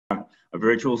a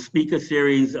virtual speaker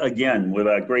series again with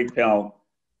our great pal,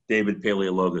 David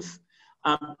Paleologos.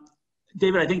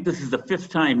 David, I think this is the fifth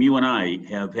time you and I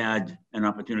have had an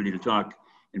opportunity to talk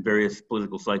in various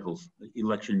political cycles,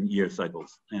 election year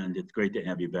cycles, and it's great to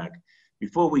have you back.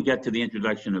 Before we get to the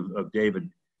introduction of David,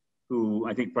 who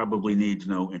I think probably needs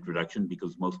no introduction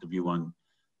because most of you on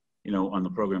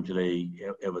the program today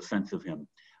have a sense of him.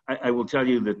 I will tell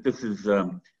you that this is,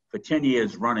 for 10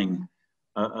 years running,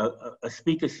 a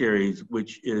speaker series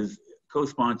which is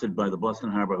co-sponsored by the Boston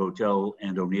Harbor Hotel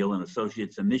and O'Neill and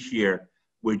Associates. And this year,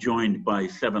 we're joined by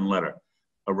 7 Letter,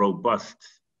 a robust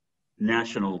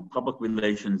national public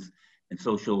relations and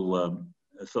social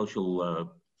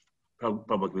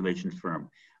public relations firm.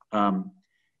 I'm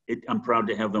proud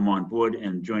to have them on board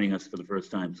and joining us for the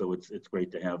first time. So it's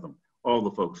great to have them, all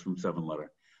the folks from 7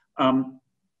 Letter.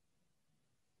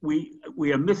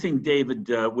 We are missing David.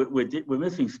 We're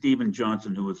missing Stephen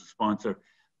Johnson, who is a sponsor,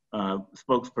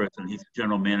 spokesperson. He's the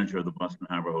general manager of the Boston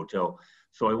Harbor Hotel.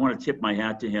 So I want to tip my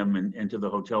hat to him and to the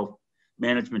hotel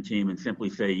management team and simply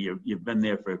say you've been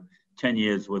there for 10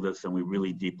 years with us, and we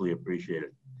really deeply appreciate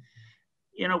it.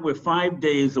 We're 5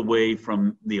 days away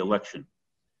from the election,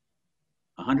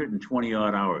 120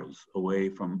 odd hours away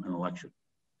from an election,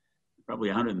 probably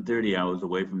 130 hours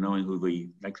away from knowing who the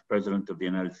next president of the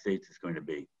United States is going to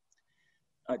be.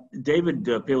 David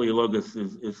Paleologos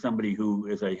is somebody who,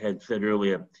 as I had said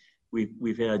earlier,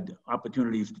 we've had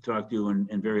opportunities to talk to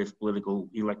in various political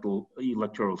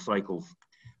electoral cycles.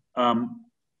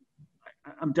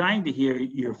 I'm dying to hear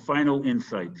your final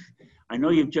insights. I know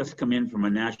you've just come in from a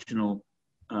national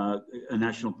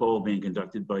poll being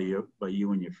conducted by you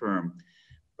and your firm,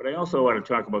 but I also want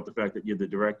to talk about the fact that you're the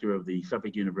director of the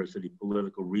Suffolk University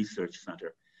Political Research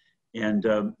Center, and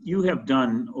you have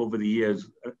done over the years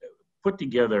put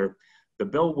together the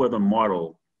bellwether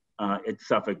model at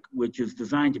Suffolk, which is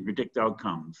designed to predict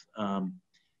outcomes, and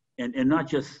not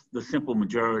just the simple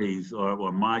majorities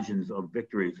or margins of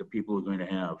victories that people are going to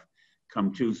have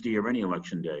come Tuesday or any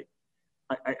election day.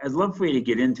 I'd love for you to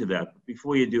get into that. But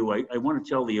before you do, I want to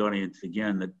tell the audience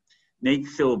again that Nate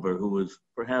Silver, who is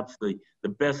perhaps the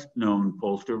best known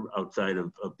pollster outside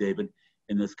of David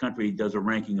in this country, does a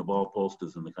ranking of all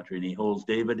pollsters in the country, and he holds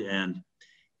David and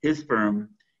his firm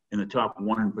in the top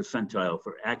 1 percentile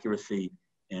for accuracy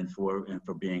and for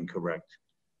being correct.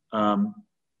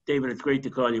 David, it's great to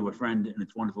call you a friend, and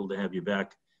it's wonderful to have you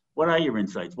back. What are your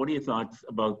insights? What are your thoughts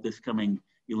about this coming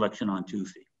election on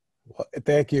Tuesday? Well,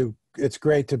 thank you. It's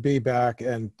great to be back,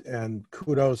 and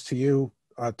kudos to you,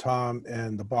 Tom,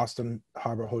 and the Boston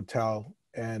Harbor Hotel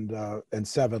and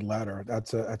 7 Letter.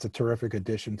 That's a terrific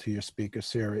addition to your speaker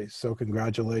series. So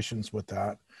congratulations with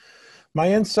that.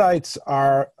 My insights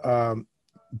are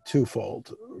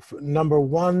twofold. Number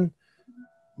one,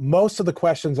 most of the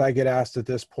questions I get asked at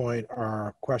this point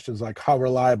are questions like, how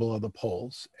reliable are the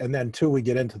polls? And then 2, we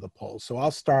get into the polls. So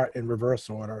I'll start in reverse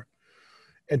order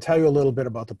and tell you a little bit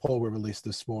about the poll we released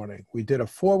this morning. We did a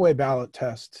 4-way ballot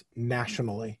test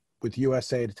nationally with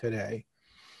USA Today.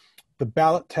 The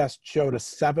ballot test showed a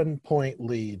 7-point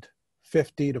lead,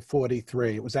 50 to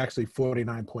 43. It was actually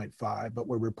 49.5, but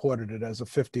we reported it as a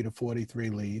 50 to 43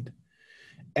 lead.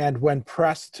 And when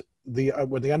pressed, when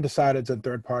the undecideds and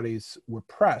third parties were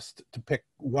pressed to pick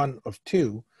one of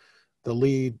 2, the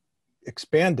lead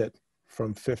expanded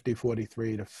from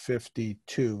 50-43 to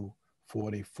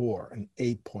 52-44, an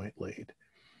 8-point lead.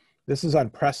 This is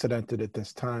unprecedented at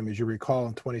this time. As you recall,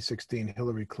 in 2016,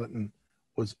 Hillary Clinton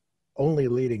was only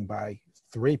leading by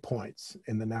 3 points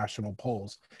in the national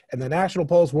polls. And the national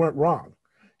polls weren't wrong.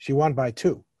 She won by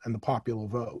 2 in the popular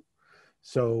vote.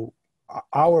 So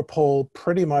our poll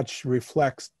pretty much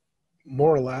reflects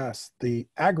more or less the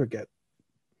aggregate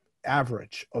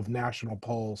average of national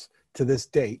polls to this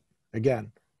date.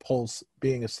 Again, polls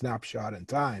being a snapshot in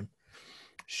time,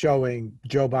 showing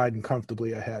Joe Biden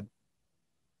comfortably ahead.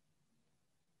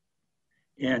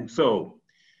 And so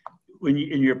when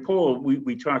in your poll,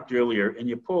 we talked earlier, in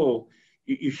your poll,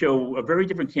 you show a very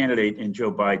different candidate in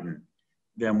Joe Biden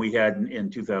than we had in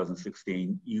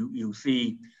 2016. You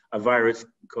see a virus,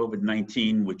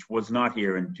 COVID-19, which was not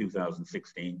here in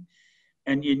 2016.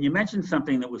 And you mentioned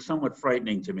something that was somewhat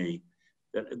frightening to me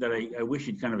that I wish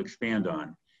you'd kind of expand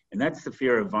on. And that's the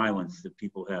fear of violence that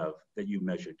people have that you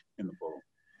measured in the poll.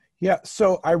 Yeah,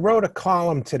 so I wrote a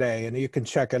column today, and you can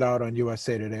check it out on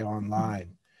USA Today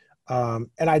online. And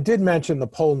I did mention the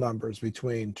poll numbers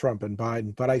between Trump and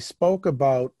Biden, but I spoke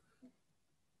about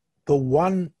the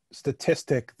one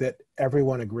statistic that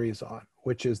everyone agrees on,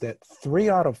 which is that 3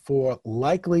 out of 4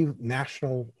 likely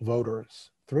national voters,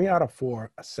 3 out of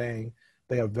 4 are saying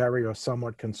they are very or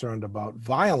somewhat concerned about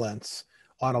violence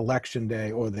on election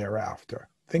day or thereafter.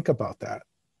 Think about that.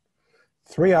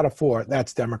 3 out of 4,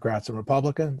 that's Democrats and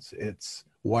Republicans. It's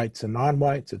whites and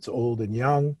non-whites. It's old and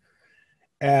young.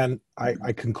 And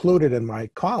I concluded in my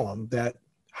column that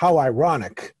how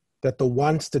ironic that the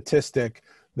one statistic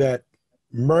that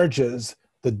merges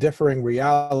the differing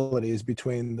realities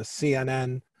between the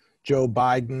CNN, Joe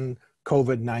Biden,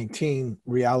 COVID-19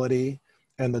 reality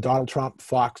and the Donald Trump,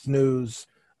 Fox News,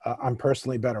 I'm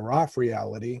personally better off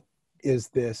reality is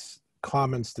this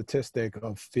common statistic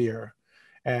of fear.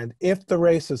 And if the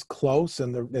race is close,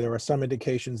 and there are some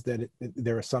indications that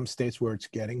there are some states where it's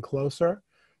getting closer,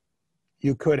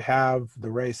 you could have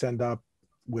the race end up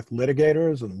with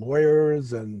litigators and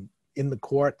lawyers and in the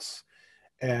courts,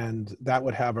 and that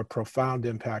would have a profound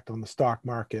impact on the stock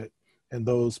market and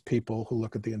those people who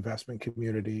look at the investment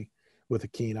community with a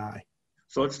keen eye.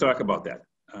 So let's talk about that.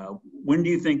 When do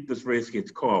you think this race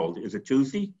gets called? Is it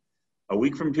Tuesday? A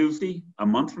week from Tuesday? A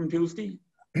month from Tuesday?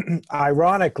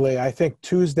 Ironically, I think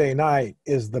Tuesday night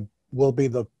will be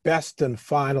the best and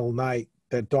final night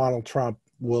that Donald Trump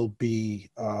will be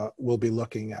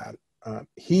looking at.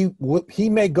 He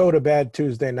may go to bed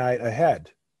Tuesday night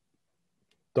ahead,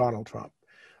 Donald Trump,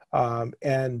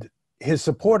 and his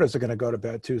supporters are going to go to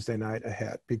bed Tuesday night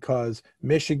ahead because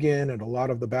Michigan and a lot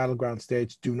of the battleground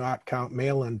states do not count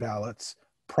mail-in ballots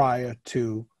prior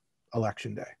to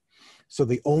Election Day. So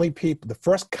the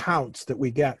first counts that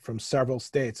we get from several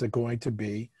states are going to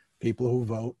be people who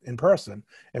vote in person.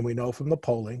 And we know from the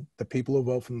polling that people who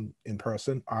vote in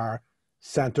person are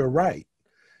center right.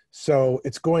 So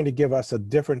it's going to give us a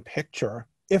different picture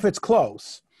if it's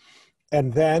close.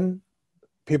 And then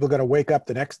people are going to wake up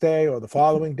the next day or the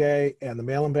following day and the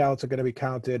mail-in ballots are going to be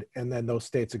counted. And then those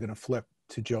states are going to flip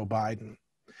to Joe Biden.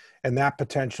 And that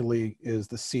potentially is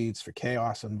the seeds for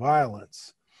chaos and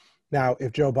violence. Now,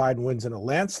 if Joe Biden wins in a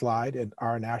landslide, and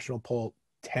our national poll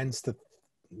tends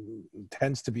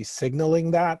to be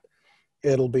signaling that,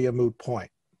 it'll be a moot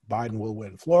point. Biden will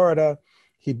win Florida.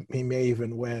 He may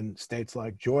even win states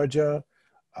like Georgia,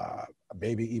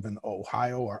 maybe even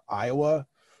Ohio or Iowa.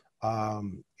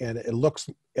 And it looks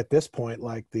at this point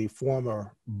like the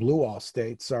former blue wall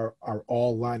states are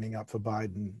all lining up for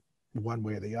Biden one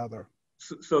way or the other.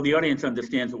 So the audience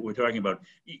understands what we're talking about.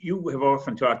 You have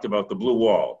often talked about the blue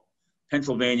wall.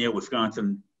 Pennsylvania,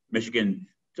 Wisconsin, Michigan.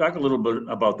 Talk a little bit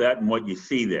about that and what you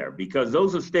see there, because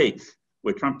those are states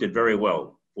where Trump did very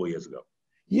well 4 years ago.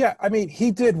 Yeah, I mean,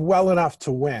 he did well enough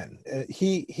to win.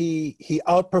 He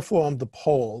outperformed the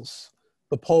polls.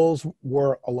 The polls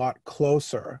were a lot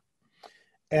closer,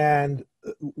 and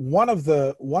one of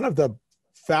the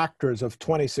factors of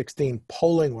 2016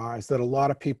 polling wise that a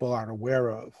lot of people aren't aware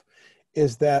of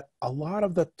is that a lot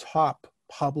of the top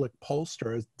public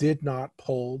pollsters did not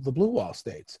poll the blue wall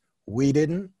states. We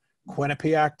didn't,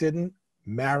 Quinnipiac didn't,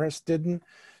 Marist didn't.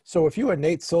 So if you were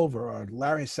Nate Silver or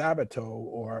Larry Sabato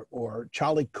or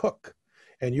Charlie Cook,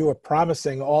 and you were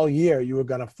promising all year you were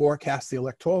going to forecast the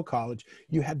Electoral College,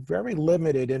 you had very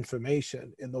limited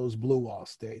information in those blue wall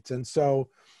states. And so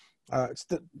it's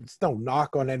no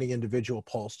knock on any individual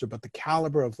pollster, but the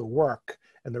caliber of the work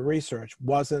and the research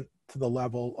wasn't to the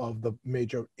level of the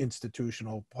major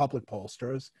institutional public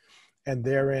pollsters, and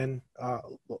therein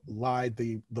lied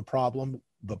the problem.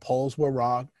 The polls were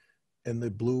wrong in the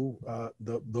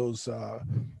those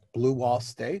blue wall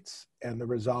states, and the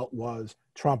result was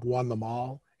Trump won them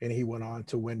all, and he went on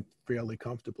to win fairly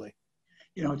comfortably.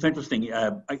 You know, it's interesting.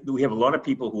 We have a lot of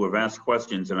people who have asked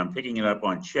questions, and I'm picking it up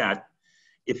on chat.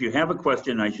 If you have a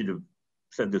question, I should have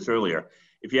said this earlier.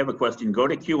 If you have a question, go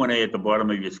to Q&A at the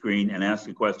bottom of your screen and ask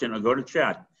a question, or go to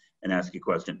chat and ask a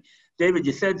question. David,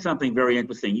 you said something very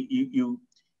interesting.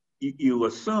 You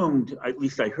assumed, at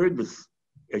least I heard this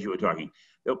as you were talking,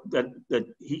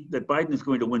 that Biden is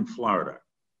going to win Florida.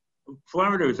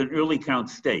 Florida is an early count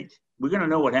state. We're going to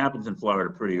know what happens in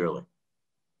Florida pretty early.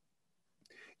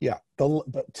 Yeah,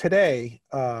 but today,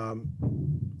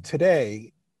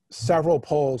 several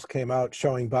polls came out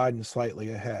showing Biden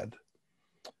slightly ahead.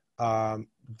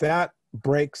 That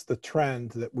breaks the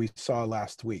trend that we saw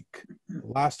last week.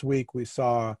 Last week we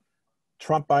saw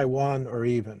Trump by 1 or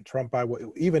even. Trump by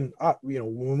even up. You know,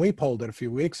 when we polled it a few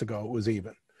weeks ago, it was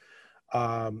even.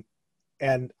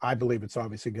 And I believe it's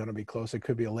obviously going to be close. It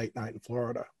could be a late night in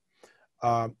Florida.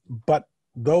 But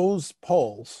those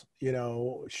polls, you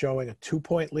know, showing a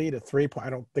 2-point lead, a 3-point, I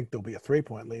don't think there'll be a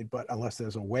 3-point lead, but unless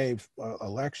there's a wave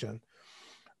election,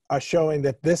 are showing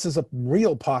that this is a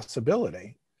real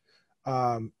possibility.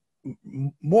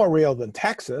 More real than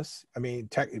Texas. I mean,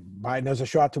 Biden has a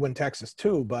shot to win Texas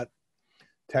too, but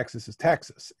Texas is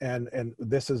Texas, and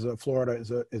this is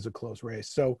Florida is a close race.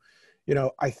 So, you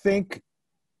know, I think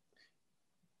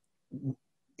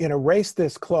in a race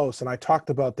this close, and I talked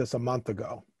about this a month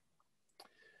ago,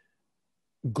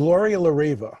 Gloria La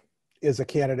Riva is a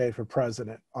candidate for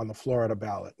president on the Florida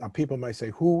ballot. Now, people may say,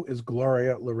 who is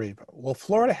Gloria La Riva? Well,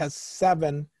 Florida has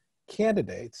 7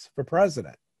 candidates for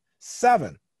president.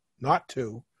 7, not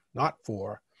 2, not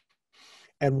 4.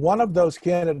 And one of those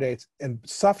candidates, and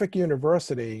Suffolk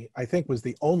University, I think, was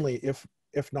the only, if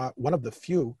not one of the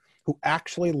few, who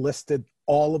actually listed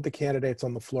all of the candidates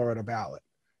on the Florida ballot.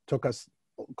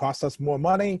 Cost us more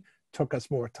money, took us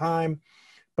more time.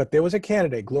 But there was a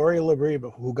candidate, Gloria La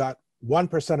Riva, who got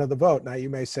 1% of the vote. Now you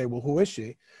may say, well, who is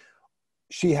she?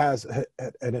 She has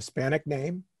an Hispanic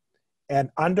name. And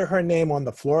under her name on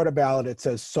the Florida ballot, it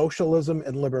says Socialism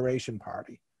and Liberation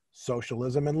Party.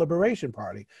 Socialism and Liberation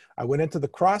Party. I went into the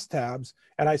crosstabs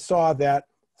and I saw that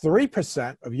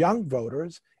 3% of young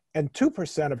voters and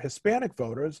 2% of Hispanic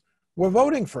voters were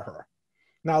voting for her.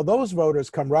 Now those voters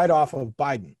come right off of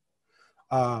Biden.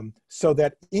 So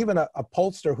that even a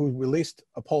pollster who released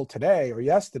a poll today or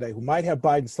yesterday, who might have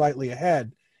Biden slightly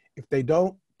ahead, if they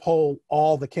don't poll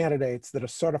all the candidates that are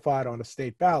certified on a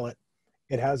state ballot,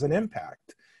 it has an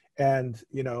impact. And,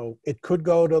 you know, it could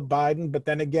go to Biden, but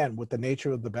then again, with the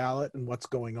nature of the ballot and what's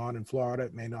going on in Florida,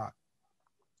 it may not.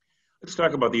 Let's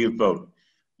talk about the youth vote.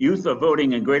 Youth are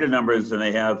voting in greater numbers than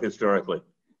they have historically.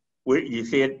 You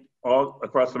see it all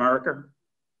across America?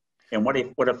 And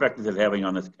what effect is it having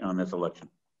on this election?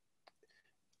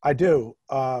 I do.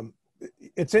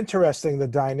 It's interesting, the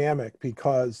dynamic,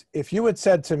 because if you had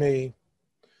said to me,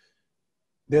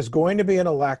 there's going to be an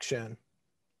election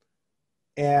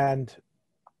and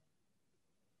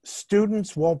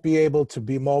students won't be able to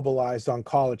be mobilized on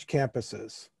college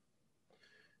campuses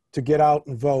to get out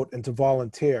and vote and to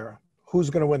volunteer, who's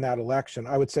going to win that election?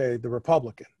 I would say the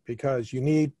Republican, because you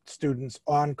need students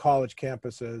on college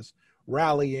campuses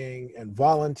rallying and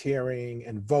volunteering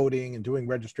and voting and doing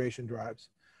registration drives.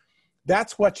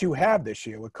 That's what you have this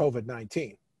year with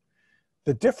COVID-19.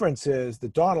 The difference is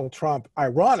that Donald Trump,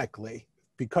 ironically,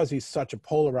 because he's such a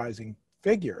polarizing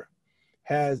figure,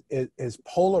 has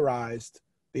polarized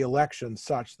the election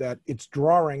such that it's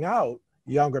drawing out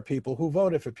younger people who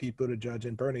voted for Pete Buttigieg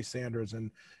and Bernie Sanders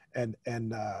and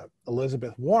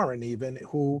Elizabeth Warren, even,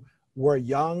 who were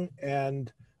young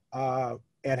and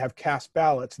have cast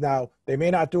ballots. Now, they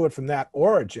may not do it from that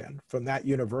origin, from that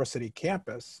university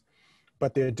campus,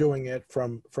 but they're doing it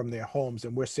from their homes.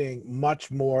 And we're seeing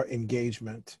much more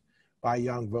engagement by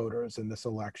young voters in this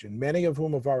election, many of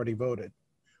whom have already voted.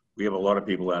 We have a lot of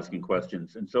people asking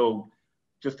questions. And so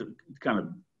just to kind of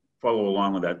follow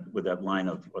along with that line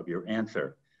of your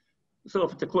answer. So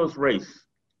if it's a close race,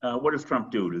 what does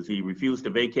Trump do? Does he refuse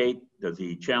to vacate? Does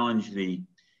he challenge the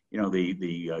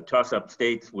toss-up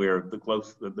states where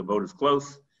the vote is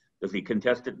close? Does he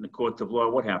contest it in the courts of law?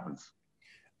 What happens?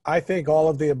 I think all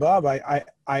of the above.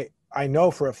 I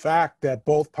know for a fact that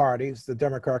both parties, the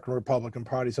Democratic and Republican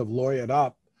parties, have lawyered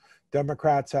up.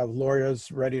 Democrats have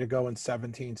lawyers ready to go in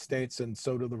 17 states, and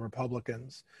so do the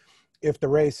Republicans. If the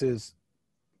race is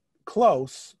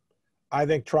close, I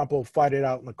think Trump will fight it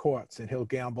out in the courts, and he'll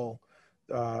gamble,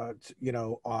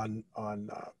 on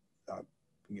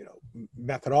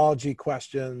methodology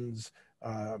questions,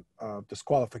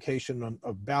 disqualification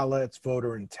of ballots,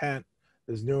 voter intent.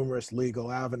 There's numerous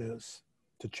legal avenues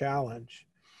to challenge.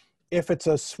 If it's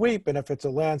a sweep and if it's a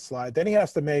landslide, then he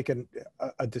has to make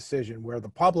a decision where the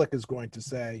public is going to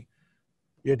say,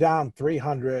 you're down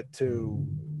 300 to,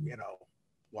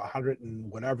 100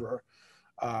 and whatever.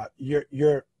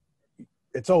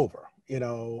 It's over,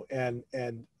 and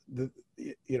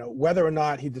whether or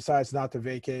not he decides not to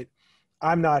vacate,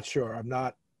 I'm not sure.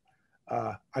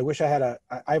 I wish I have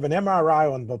an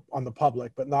MRI on the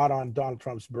public, but not on Donald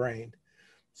Trump's brain.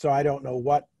 So I don't know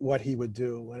what he would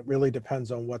do. It really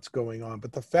depends on what's going on.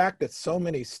 But the fact that so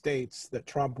many states that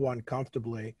Trump won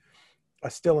comfortably are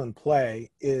still in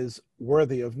play is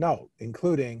worthy of note,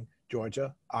 including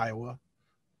Georgia, Iowa,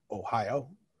 Ohio,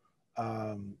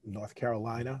 North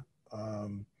Carolina.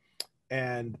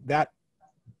 And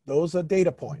those are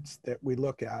data points that we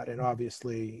look at. And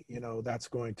obviously, that's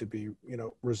going to be,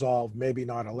 resolved, maybe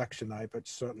not election night, but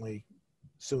certainly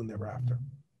soon thereafter.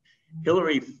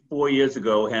 Hillary 4 years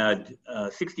ago had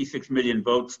 66 million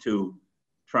votes to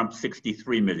Trump's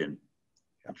 63 million.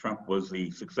 And Trump was the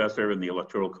successor in the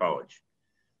Electoral College.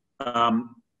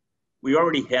 We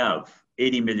already have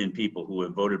 80 million people who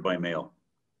have voted by mail.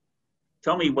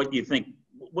 Tell me what you think.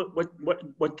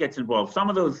 What gets involved? Some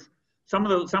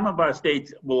of our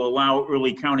states will allow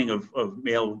early counting of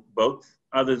mail votes.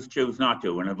 Others choose not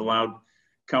to, and have allowed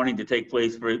counting to take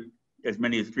place for as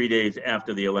many as 3 days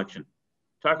after the election.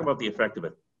 Talk about the effect of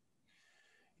it.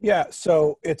 Yeah,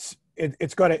 so it's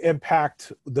going to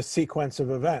impact the sequence of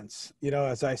events. You know,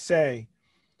 as I say,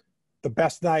 the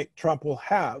best night Trump will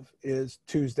have is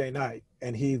Tuesday night,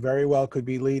 and he very well could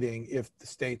be leading if the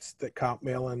states that count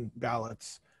mail-in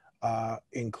ballots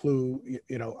include,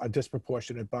 you know, a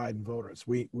disproportionate Biden voters.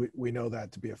 We know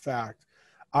that to be a fact.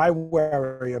 I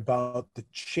worry about the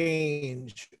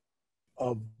change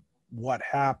of what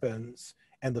happens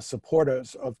and the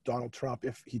supporters of Donald Trump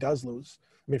if he does lose.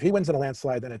 I mean, if he wins in a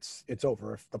landslide, then it's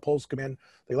over. If the polls come in,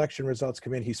 the election results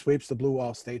come in, he sweeps the blue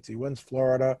wall states, he wins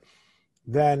Florida,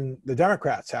 then the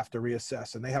Democrats have to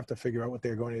reassess and they have to figure out what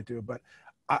they're going to do. But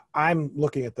I'm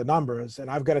looking at the numbers and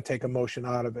I've got to take emotion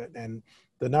out of it. And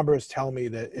the numbers tell me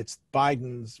that it's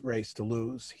Biden's race to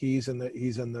lose. He's in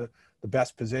the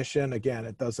best position. Again,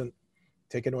 it doesn't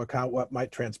take into account what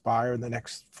might transpire in the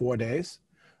next 4 days.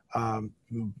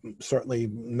 Certainly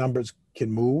numbers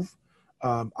can move.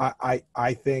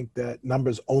 I think that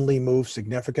numbers only move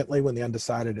significantly when the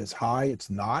undecided is high.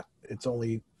 It's not. It's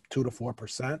only 2 to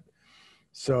 4%.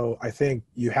 So I think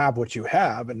you have what you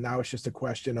have, and now it's just a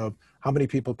question of how many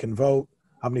people can vote,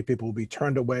 how many people will be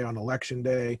turned away on election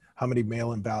day, how many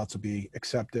mail-in ballots will be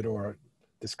accepted or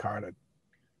discarded.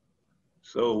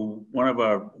 So one of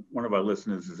our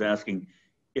listeners is asking,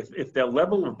 if the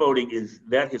level of voting is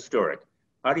that historic,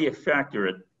 how do you factor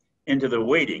it into the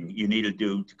weighting you need to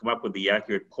do to come up with the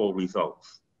accurate poll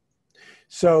results?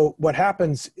 So what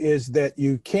happens is that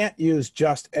you can't use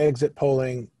just exit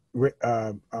polling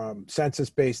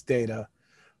census-based data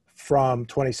from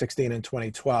 2016 and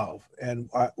 2012. And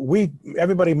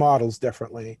everybody models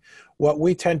differently. What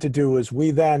we tend to do is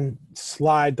we then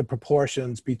slide the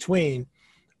proportions between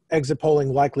exit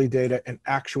polling likely data and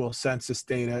actual census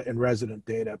data and resident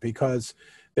data, because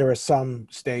there are some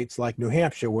states like New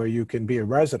Hampshire where you can be a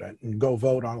resident and go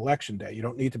vote on election day. You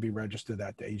don't need to be registered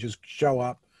that day. You just show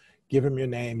up, give them your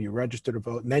name, you register to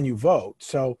vote, and then you vote.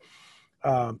 So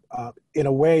in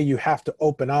a way, you have to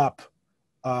open up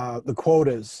the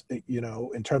quotas, you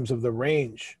know, in terms of the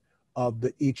range of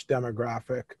each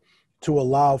demographic to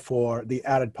allow for the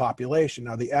added population.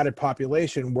 Now, the added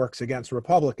population works against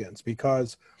Republicans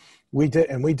because we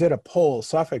did a poll,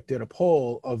 Suffolk did a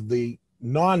poll of the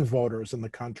non-voters in the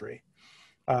country.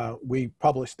 We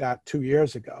published that 2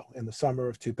 years ago in the summer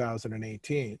of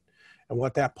 2018. And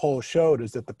what that poll showed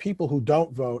is that the people who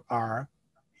don't vote are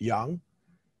young,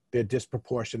 they're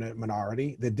disproportionate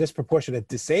minority, they're disproportionate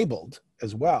disabled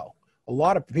as well. A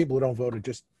lot of people who don't vote are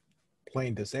just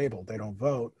plain disabled, they don't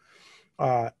vote.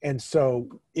 And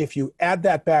so if you add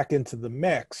that back into the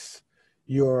mix,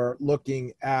 you're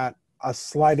looking at a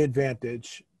slight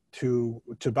advantage to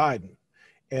Biden.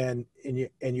 And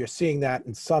you're seeing that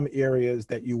in some areas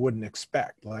that you wouldn't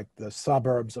expect, like the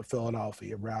suburbs of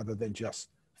Philadelphia, rather than just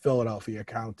Philadelphia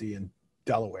County and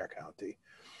Delaware County.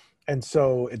 And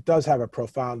so it does have a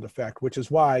profound effect, which is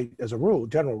why, as a rule,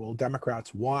 general rule,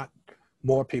 Democrats want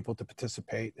more people to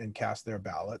participate and cast their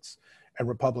ballots, and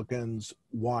Republicans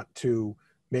want to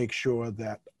make sure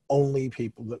that only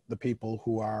the people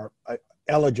who are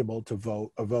eligible to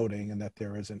vote are voting, and that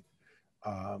there isn't,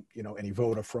 any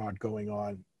voter fraud going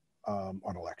on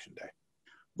election day.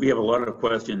 We have a lot of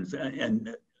questions,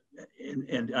 and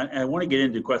I want to get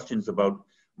into questions about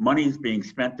monies being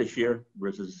spent this year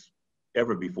versus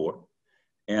ever before.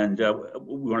 And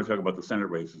we want to talk about the Senate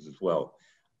races as well.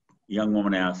 A young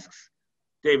woman asks,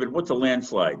 David, what's a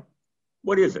landslide?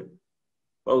 What is it?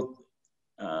 Both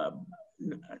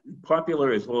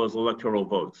popular as well as electoral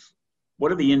votes.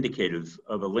 What are the indicators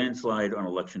of a landslide on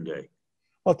election day?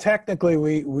 Well, technically,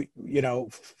 we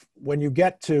when you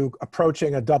get to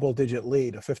approaching a double-digit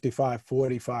lead, a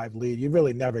 55-45 lead, you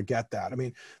really never get that. I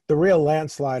mean, the real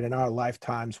landslide in our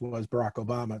lifetimes was Barack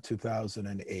Obama,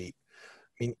 2008.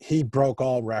 I mean, he broke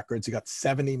all records. He got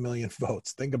 70 million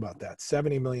votes. Think about that,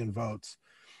 70 million votes.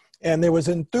 And there was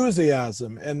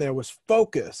enthusiasm, and there was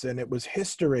focus, and it was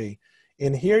history.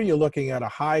 And here you're looking at a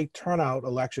high turnout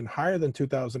election, higher than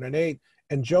 2008,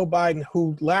 and Joe Biden,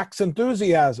 who lacks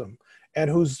enthusiasm, and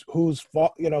whose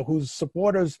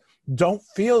supporters don't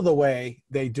feel the way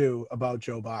they do about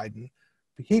Joe Biden,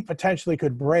 he potentially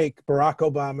could break Barack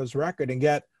Obama's record and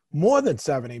get more than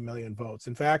 70 million votes.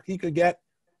 In fact, he could get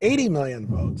 80 million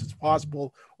votes, it's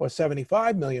possible, or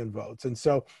 75 million votes. And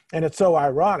it's so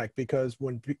ironic because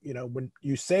when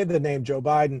you say the name Joe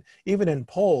Biden, even in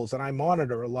polls, and I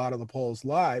monitor a lot of the polls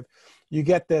live, you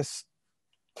get this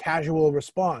casual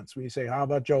response when you say, how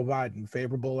about Joe Biden,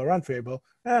 favorable or unfavorable?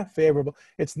 Favorable.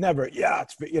 It's never,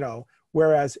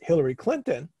 whereas Hillary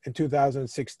Clinton in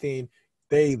 2016,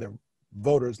 the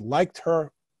voters liked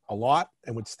her a lot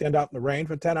and would stand out in the rain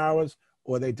for 10 hours,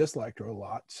 or they disliked her a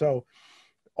lot. So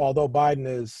although Biden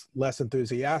is less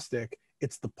enthusiastic,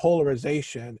 it's the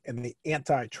polarization and the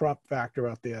anti-Trump factor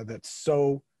out there that's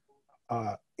so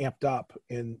amped up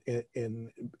in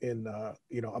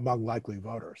among likely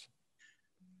voters.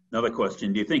 Another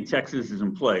question: do you think Texas is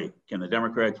in play? Can the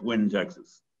Democrats win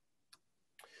Texas?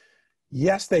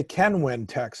 Yes, they can win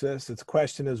Texas. Its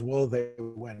question is, will they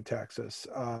win Texas?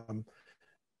 I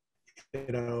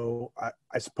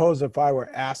suppose if I were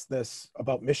asked this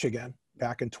about Michigan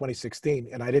back in 2016,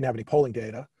 and I didn't have any polling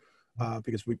data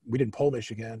because we didn't poll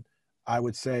Michigan, I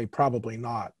would say probably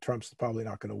not. Trump's probably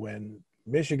not going to win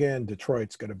Michigan.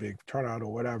 Detroit's got a big turnout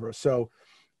or whatever. So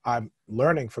I'm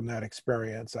learning from that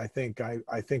experience. I think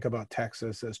about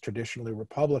Texas as traditionally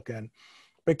Republican,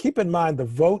 but keep in mind the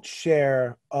vote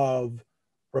share of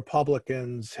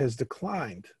Republicans has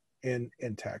declined in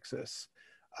Texas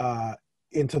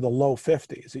into the low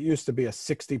 50s. It used to be a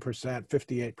 60%,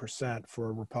 58% for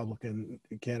a Republican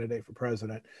candidate for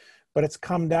president, but it's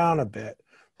come down a bit.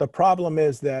 The problem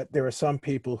is that there are some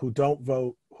people who don't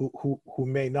vote, who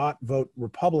may not vote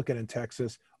Republican in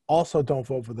Texas, also don't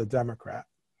vote for the Democrat.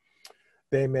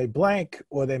 They may blank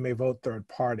or they may vote third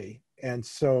party. And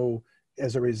so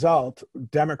as a result,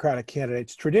 Democratic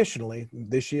candidates traditionally,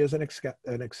 this year is an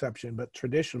exception, but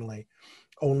traditionally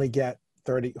only get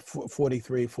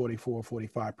 43, 44,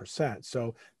 45%.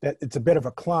 So that it's a bit of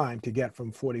a climb to get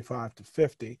from 45 to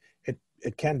 50.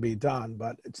 It can be done,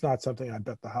 but it's not something I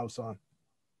bet the house on.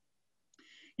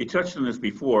 You touched on this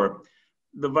before.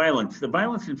 The violence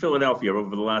in Philadelphia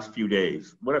over the last few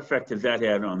days, what effect has that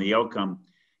had on the outcome?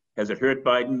 Has it hurt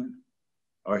Biden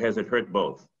or has it hurt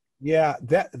both? Yeah,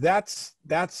 that's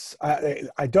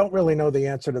I don't really know the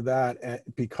answer to that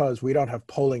because we don't have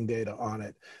polling data on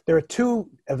it. There are two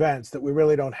events that we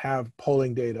really don't have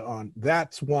polling data on.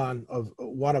 That's one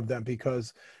of them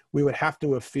because we would have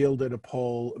to have fielded a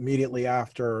poll immediately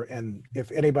after, and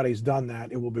if anybody's done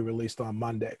that, it will be released on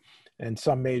Monday. And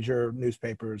some major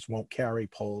newspapers won't carry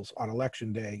polls on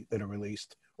election day that are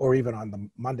released, or even on the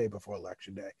Monday before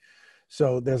election day.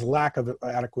 So there's lack of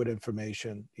adequate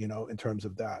information, in terms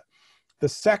of that. The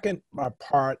second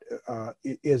part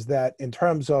is that in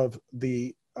terms of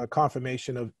the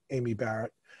confirmation of Amy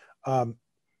Barrett,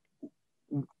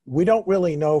 we don't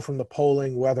really know from the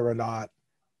polling whether or not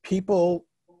people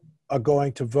are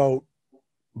going to vote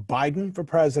Biden for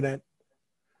president,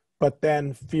 but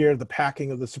then fear the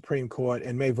packing of the Supreme Court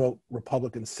and may vote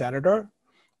Republican senator,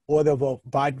 or they'll vote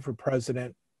Biden for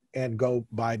president and go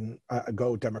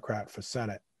Democrat for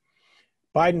Senate.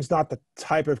 Biden's not the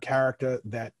type of character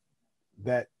that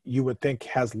you would think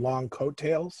has long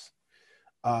coattails,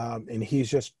 and he's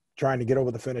just trying to get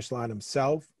over the finish line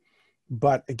himself.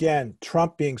 But again,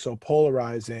 Trump being so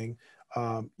polarizing,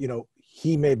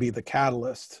 he may be the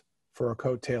catalyst for a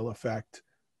coattail effect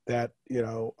that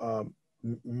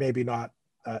maybe not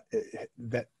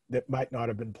that might not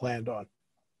have been planned on.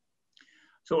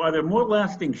 So are there more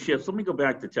lasting shifts? Let me go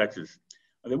back to Texas.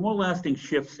 Are there more lasting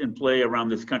shifts in play around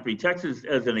this country? Texas,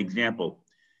 as an example,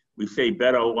 we say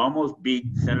Beto almost beat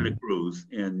Senator Cruz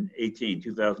in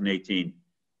 2018.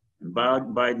 And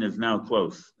Biden is now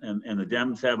close. And the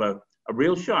Dems have a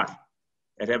real shot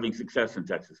at having success in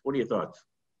Texas. What are your thoughts?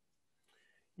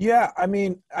 Yeah,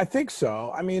 I think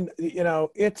so.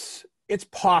 It's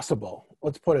possible.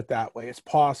 Let's put it that way. It's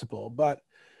possible. But,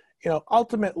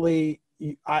 ultimately,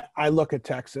 I look at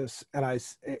Texas and I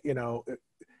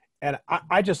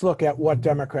just look at what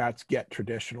Democrats get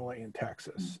traditionally in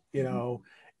Texas,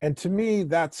 and to me,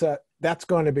 that's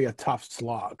going to be a tough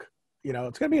slog. It's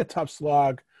going to be a tough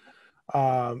slog.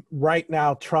 Right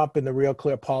now, Trump in the Real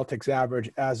Clear Politics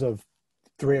average as of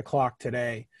 3:00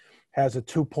 today has a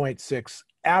 2.6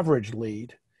 average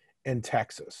lead in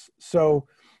Texas. So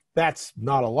that's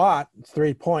not a lot. It's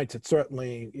 3 points. It's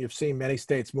certainly, you've seen many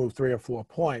states move 3 or 4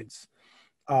 points.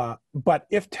 But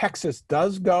if Texas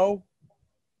does go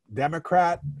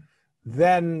Democrat,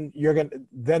 then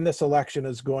this election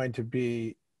is going to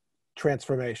be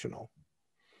transformational.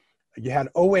 You had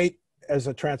 2008 as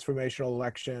a transformational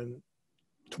election.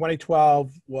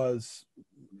 2012 was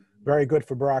very good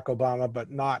for Barack Obama, but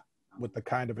not with the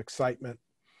kind of excitement.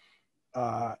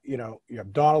 You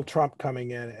have Donald Trump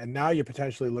coming in, and now you're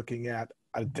potentially looking at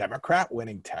a Democrat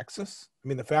winning Texas.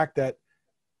 The fact that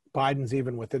Biden's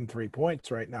even within 3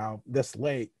 points right now, this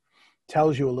late,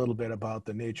 tells you a little bit about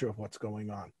the nature of what's going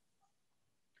on.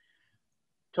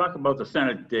 Talk about the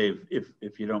Senate, Dave,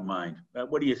 if you don't mind.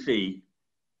 What do you see?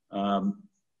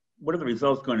 What are the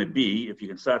results going to be, if you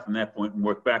can start from that point and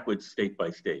work backwards state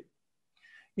by state?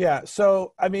 Yeah,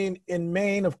 so, in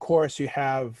Maine, of course, you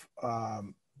have,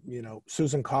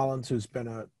 Susan Collins, who's been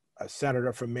a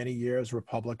senator for many years,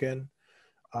 Republican.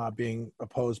 being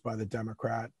opposed by the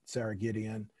Democrat, Sarah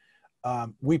Gideon.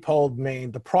 We polled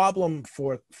Maine. The problem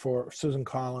for Susan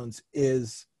Collins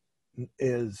is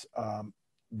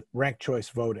ranked choice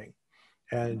voting.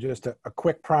 And just a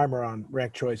quick primer on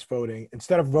ranked choice voting.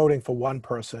 Instead of voting for one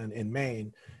person in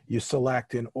Maine, you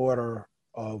select in order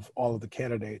of all of the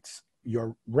candidates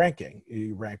you're ranking.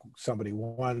 You rank somebody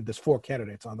one. There's 4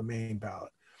 candidates on the Maine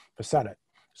ballot for Senate.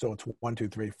 So it's 1, 2,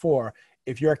 3, 4.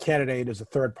 If your candidate is a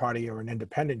third party or an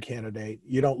independent candidate,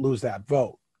 you don't lose that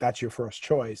vote. That's your first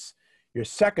choice. Your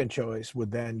second choice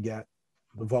would then get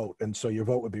the vote. And so your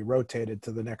vote would be rotated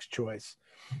to the next choice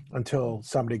until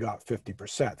somebody got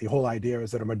 50%. The whole idea is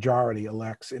that a majority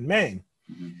elects in Maine.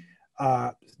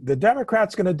 The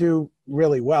Democrats going to do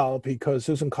really well because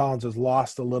Susan Collins has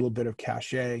lost a little bit of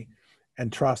cachet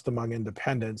and trust among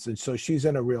independents. And so she's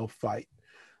in a real fight.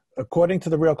 According to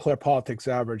the Real Clear Politics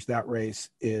average, that race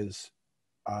is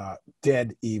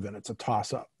dead even. It's a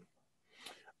toss-up.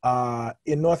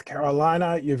 In North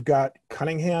Carolina, you've got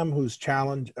Cunningham, who's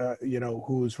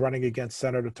who's running against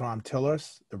Senator Tom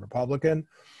Tillis, the Republican.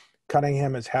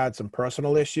 Cunningham has had some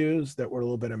personal issues that were a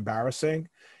little bit embarrassing.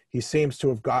 He seems to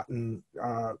have gotten,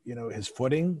 his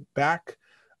footing back.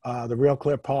 The Real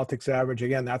Clear Politics average,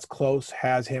 again, that's close,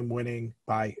 has him winning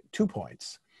by 2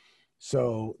 points.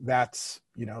 So that's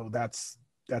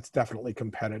definitely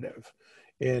competitive.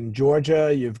 In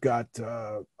Georgia, you've got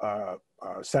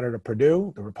Senator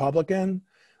Perdue, the Republican.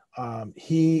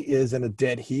 He is in a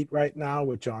dead heat right now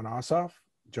with Jon Ossoff.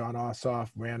 Jon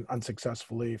Ossoff ran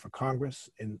unsuccessfully for Congress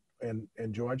in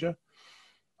Georgia.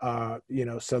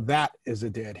 So that is a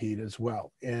dead heat as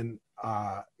well. In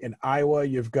Iowa,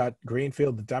 you've got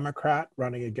Greenfield, the Democrat,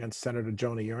 running against Senator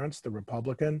Joni Ernst, the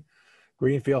Republican.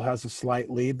 Greenfield has a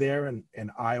slight lead there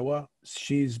in Iowa.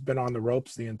 She's been on the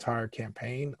ropes the entire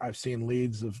campaign. I've seen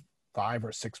leads of 5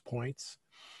 or 6 points.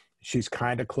 She's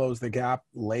kind of closed the gap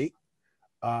late.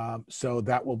 So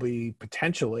that will be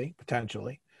potentially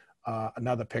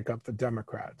another pickup for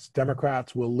Democrats.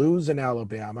 Democrats will lose in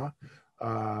Alabama.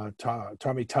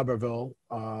 Tommy Tuberville,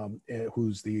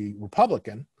 who's the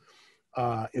Republican,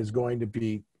 is going to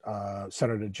beat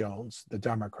Senator Jones, the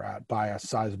Democrat, by a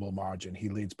sizable margin. He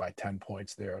leads by 10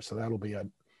 points there. So that'll be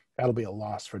a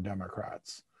loss for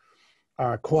Democrats.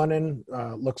 Cornyn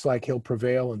looks like he'll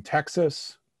prevail in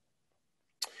Texas.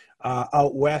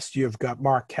 Out west, you've got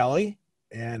Mark Kelly.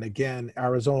 And again,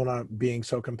 Arizona being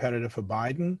so competitive for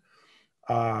Biden.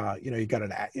 You got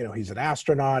he's an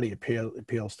astronaut. He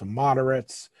appeals to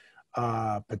moderates.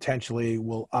 Potentially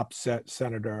will upset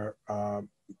Senator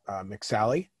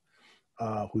McSally,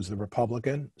 who's the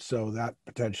Republican. So that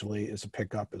potentially is a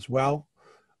pickup as well.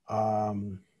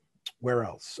 Where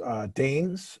else?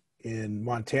 Daines in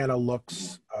Montana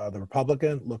looks, the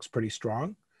Republican looks pretty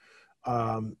strong.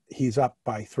 He's up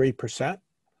by 3%,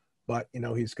 but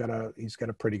he's got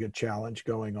a pretty good challenge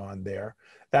going on there.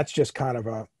 That's just kind of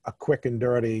a quick and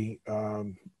dirty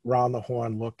round the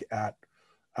horn look at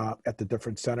the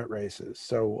different Senate races.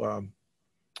 So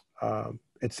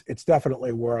it's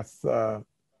definitely worth a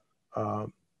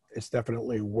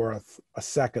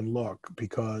second look,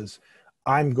 because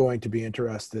I'm going to be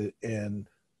interested in,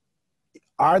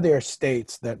 are there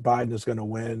states that Biden is going to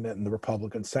win and the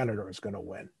Republican senator is going to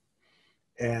win?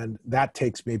 And that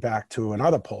takes me back to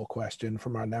another poll question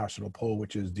from our national poll,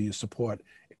 which is, do you support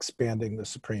expanding the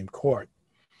Supreme Court?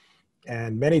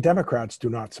 And many Democrats do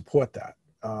not support that.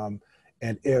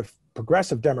 And if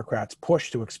progressive Democrats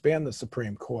push to expand the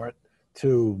Supreme Court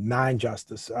to 9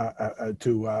 justices,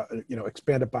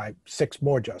 expand it by 6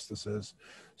 more justices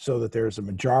so that there's a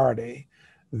majority,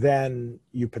 then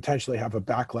you potentially have a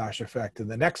backlash effect in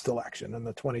the next election, in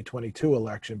the 2022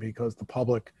 election, because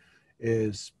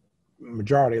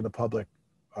majority of the public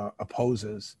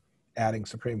opposes adding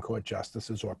Supreme Court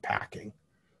justices or packing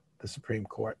the Supreme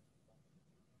Court.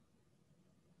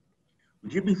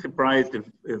 Would you be surprised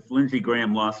if Lindsey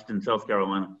Graham lost in South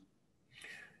Carolina?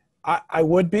 I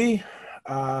would be.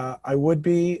 I would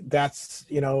be. That's,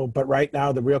 but right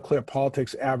now the Real Clear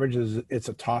Politics average it's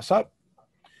a toss-up.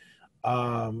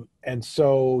 And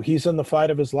so he's in the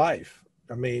fight of his life.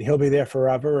 I mean, he'll be there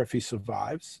forever if he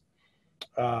survives.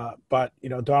 But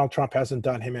Donald Trump hasn't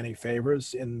done him any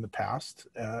favors in the past.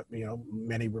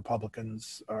 Many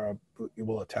Republicans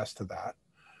will attest to that.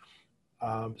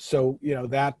 So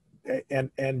that,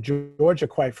 and Georgia,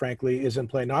 quite frankly, is in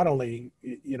play. Not only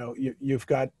you've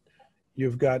got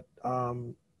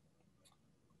an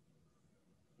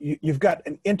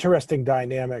interesting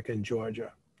dynamic in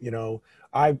Georgia. You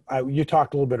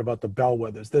talked a little bit about the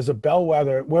bellwethers. There's a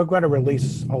bellwether. We're going to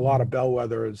release a lot of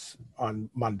bellwethers on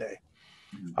Monday.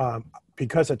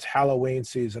 Because it's Halloween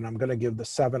season, I'm going to give the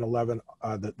 7-Eleven,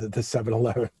 the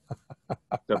 7-Eleven.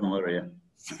 7-letter, yeah.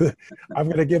 I'm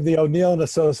going to give the O'Neill and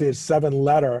Associates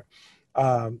 7-letter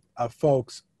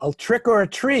folks a trick or a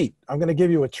treat. I'm going to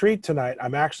give you a treat tonight.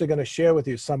 I'm actually going to share with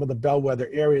you some of the bellwether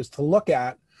areas to look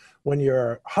at when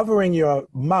you're hovering your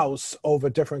mouse over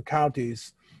different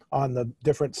counties on the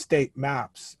different state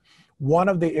maps. One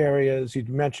of the areas you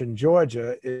mentioned,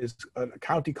 Georgia, is a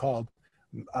county called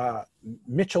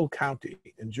Mitchell County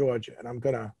in Georgia. And I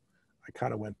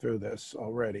kind of went through this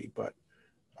already, but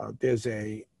there's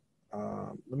let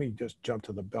me just jump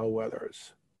to the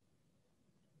bellwethers.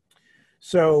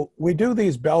 So we do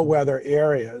these bellwether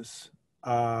areas,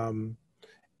 and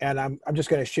I'm just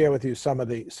going to share with you some of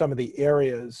the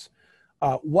areas.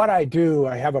 What I do,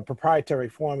 I have a proprietary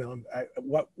formula.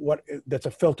 That's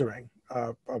a filtering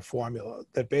formula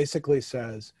that basically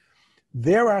says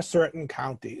there are certain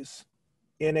counties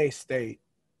in a state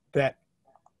that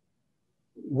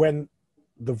when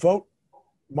the vote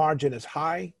margin is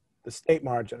high, the state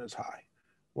margin is high.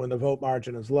 When the vote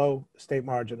margin is low, the state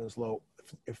margin is low.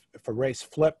 If a race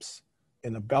flips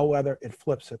in the bellwether, it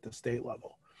flips at the state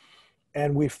level.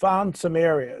 And we found some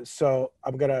areas. So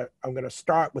I'm gonna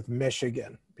start with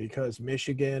Michigan, because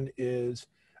Michigan is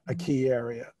a key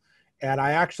area. And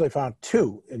I actually found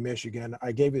two in Michigan.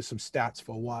 I gave you some stats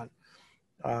for one.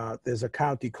 There's a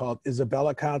county called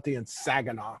Isabella County and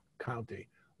Saginaw County.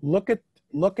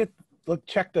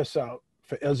 Check this out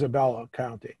for Isabella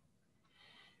County.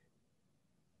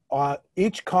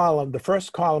 Each column, the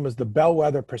first column is the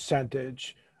bellwether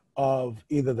percentage of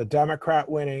either the Democrat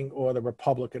winning or the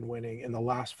Republican winning in the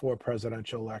last 4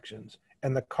 presidential elections,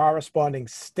 and the corresponding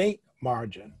state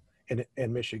margin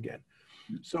in Michigan.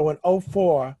 So in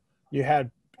 2004, you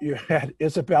had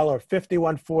Isabella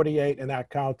 51-48 in that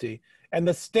county, and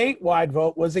the statewide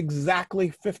vote was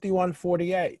exactly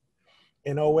 51-48.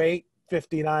 In 2008,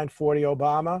 59-40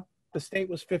 Obama. The state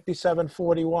was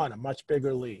 57-41, a much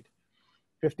bigger lead.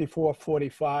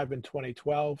 54-45 in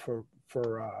 2012 for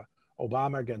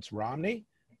Obama against Romney.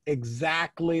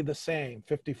 Exactly the same,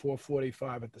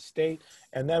 54-45 at the state.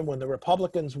 And then when the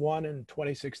Republicans won in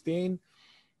 2016,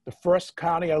 the first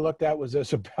county I looked at was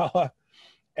Isabella.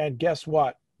 And guess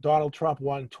what? Donald Trump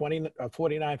won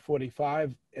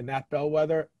 49-45 in that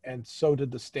bellwether, and so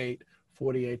did the state,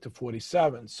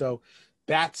 48-47. So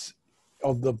that's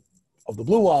of the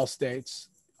blue wall states.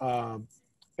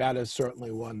 That is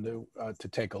certainly one to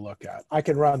take a look at. I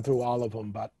can run through all of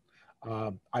them, but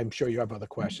I'm sure you have other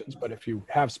questions. But if you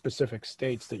have specific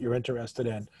states that you're interested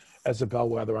in as a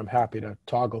bellwether, I'm happy to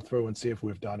toggle through and see if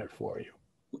we've done it for you.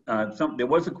 There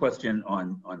was a question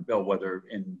on bellwether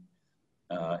in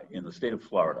the state of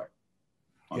Florida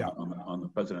on the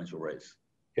presidential race.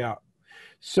 Yeah.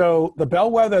 So the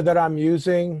bellwether that I'm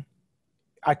using,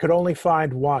 I could only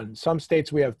find one. Some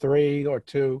states we have 3 or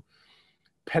 2.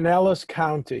 Pinellas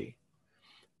County.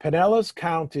 Pinellas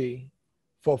County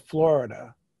for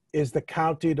Florida is the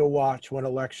county to watch when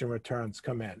election returns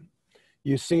come in.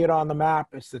 You see it on the map.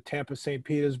 It's the Tampa-St.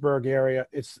 Petersburg area.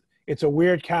 It's a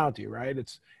weird county, right?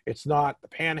 It's not the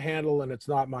Panhandle and it's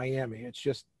not Miami. It's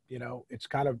just, it's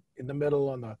kind of in the middle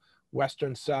on the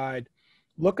western side.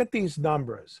 Look at these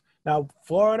numbers. Now,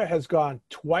 Florida has gone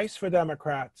twice for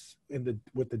Democrats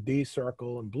with the D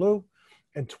circle in blue,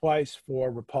 and twice for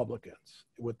Republicans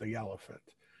with the elephant.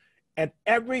 And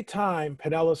every time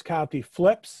Pinellas County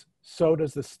flips, so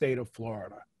does the state of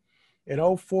Florida. In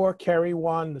 2004, Kerry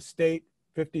won the state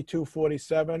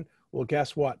 52-47. Well,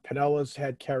 guess what? Pinellas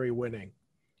had Kerry winning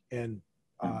in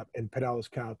Pinellas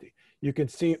County. You can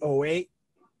see 2008,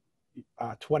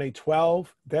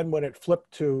 2012. Then when it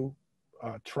flipped to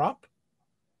Trump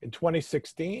in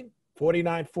 2016,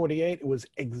 49-48, it was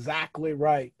exactly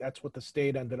right. That's what the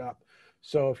state ended up.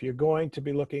 So if you're going to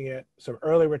be looking at some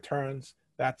early returns,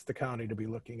 that's the county to be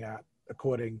looking at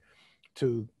according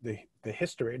to the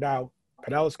history. Now,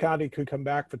 Pinellas County could come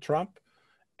back for Trump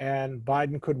and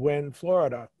Biden could win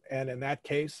Florida. And in that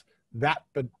case, that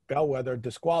bellwether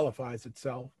disqualifies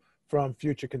itself from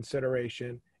future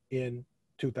consideration in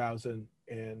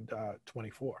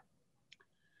 2024.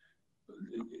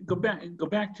 Go back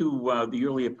to the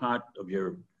earlier part of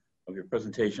your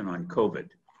presentation on COVID.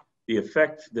 The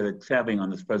effect that it's having on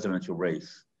this presidential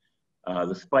race,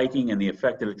 the spiking and the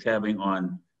effect that it's having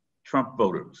on Trump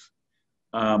voters.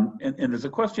 And there's a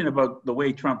question about the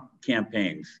way Trump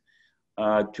campaigns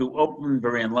to open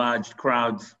very enlarged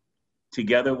crowds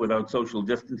together without social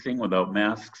distancing, without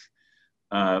masks,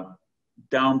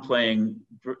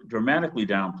 dramatically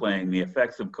downplaying the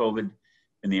effects of COVID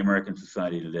in the American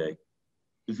society today.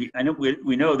 I know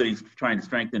we know that he's trying to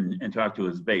strengthen and talk to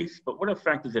his base, but what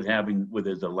effect is it having with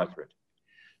his electorate?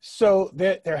 So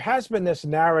there has been this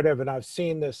narrative, and I've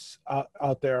seen this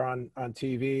out there on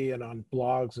TV and on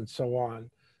blogs and so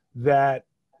on, that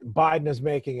Biden is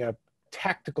making a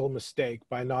tactical mistake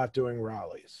by not doing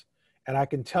rallies. And I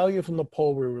can tell you from the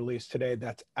poll we released today,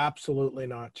 that's absolutely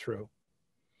not true.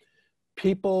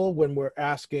 People, when we're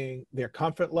asking their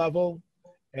comfort level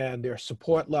and their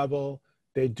support level,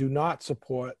 they do not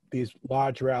support these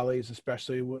large rallies,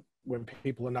 especially when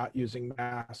people are not using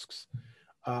masks.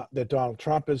 That Donald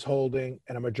Trump is holding,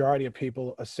 and a majority of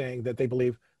people are saying that they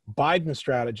believe Biden's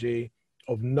strategy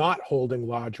of not holding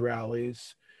large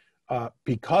rallies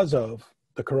because of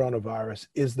the coronavirus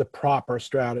is the proper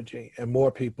strategy, and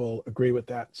more people agree with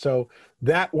that. So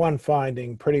that one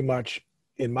finding pretty much,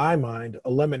 in my mind,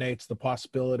 eliminates the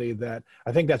possibility that,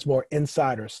 I think that's more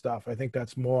insider stuff. I think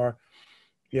that's more,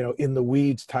 in the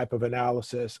weeds type of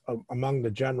analysis among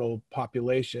the general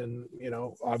population,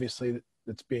 obviously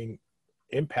it's being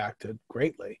impacted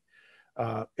greatly.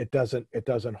 It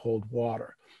doesn't hold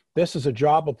water. This is a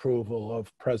job approval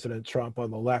of President Trump. On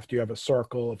the left, you have a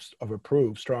circle of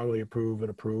approve, strongly approve and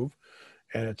approve,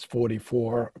 and it's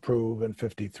 44 approve and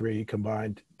 53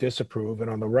 combined disapprove. And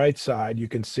on the right side, you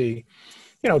can see,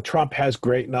 Trump has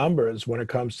great numbers when it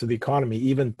comes to the economy,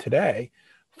 even today,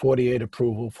 48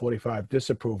 approval, 45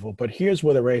 disapproval. But here's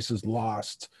where the race is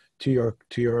lost to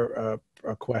your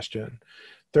question.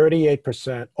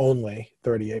 38%, only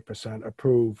 38%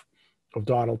 approve of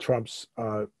Donald Trump's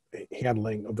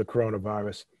handling of the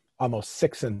coronavirus. Almost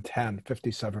 6 in 10,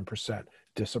 57%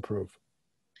 disapprove.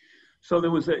 So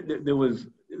there was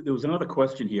another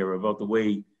question here about the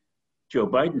way Joe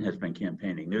Biden has been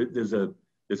campaigning. There's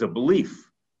a belief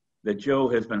that Joe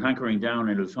has been hunkering down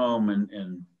in his home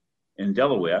in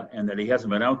Delaware, and that he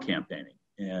hasn't been out campaigning.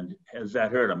 And has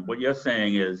that hurt him? What you're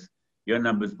saying is your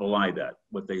numbers belie that.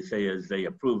 What they say is they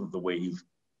approve of the way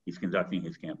he's conducting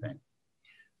his campaign.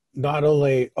 Not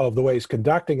only of the way he's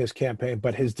conducting his campaign,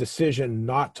 but his decision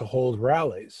not to hold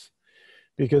rallies.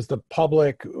 Because the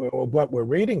public, or what we're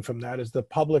reading from that, is the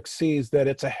public sees that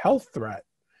it's a health threat.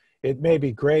 It may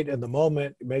be great in the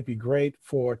moment, it may be great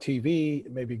for TV,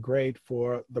 it may be great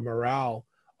for the morale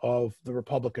of the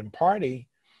Republican Party,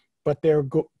 but they're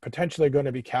potentially going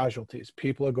to be casualties.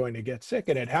 People are going to get sick,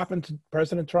 and it happened to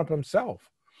President Trump himself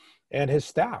and his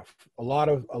staff. A lot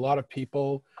of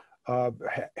people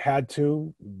had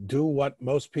to do what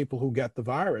most people who get the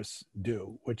virus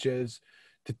do, which is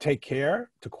to take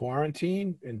care, to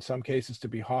quarantine, in some cases to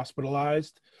be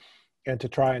hospitalized, and to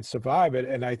try and survive it.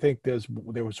 And I think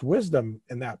there was wisdom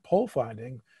in that poll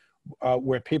finding,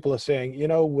 where people are saying,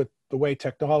 with the way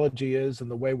technology is and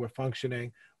the way we're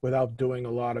functioning without doing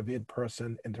a lot of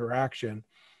in-person interaction,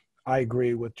 I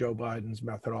agree with Joe Biden's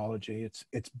methodology.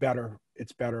 It's better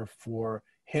for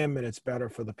him, and it's better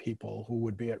for the people who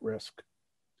would be at risk.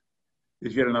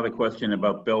 There's yet another question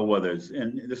about bellwethers,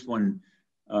 and this one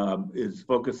is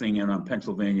focusing in on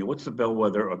Pennsylvania. What's the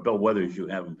bellwether or bellwethers you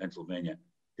have in Pennsylvania,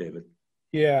 David?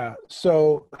 Yeah,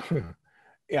 so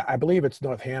yeah, I believe it's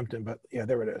Northampton, but yeah,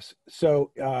 there it is.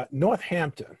 So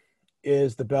Northampton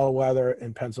is the bellwether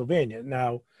in Pennsylvania.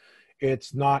 Now,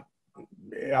 it's not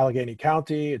Allegheny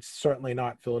County, it's certainly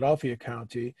not Philadelphia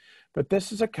County, but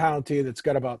this is a county that's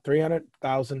got about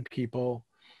 300,000 people.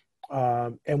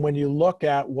 And when you look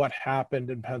at what happened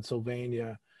in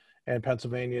Pennsylvania, and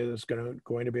Pennsylvania, there's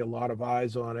going to be a lot of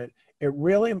eyes on it, it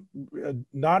really,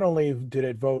 not only did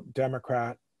it vote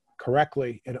Democrat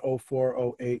correctly in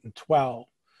 04, 08, and 12,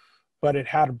 but it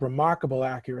had remarkable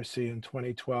accuracy in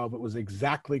 2012. It was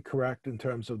exactly correct in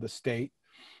terms of the state.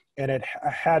 And it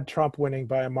had Trump winning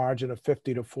by a margin of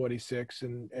 50 to 46.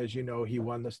 And as you know, he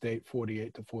won the state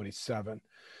 48 to 47.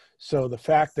 So the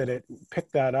fact that it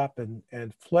picked that up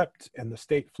and flipped, and the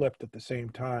state flipped at the same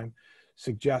time,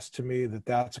 suggests to me that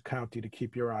that's a county to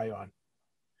keep your eye on.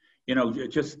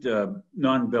 Just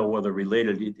non-bellwether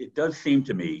related, it does seem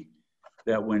to me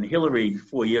that when Hillary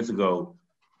 4 years ago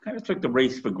kind of took the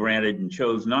race for granted and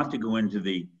chose not to go into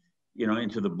the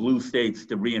blue states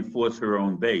to reinforce her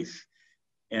own base,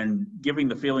 and giving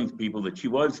the feeling to people that she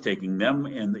was taking them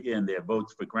and their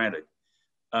votes for granted,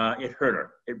 it hurt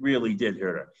her. It really did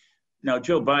hurt her. Now,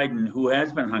 Joe Biden, who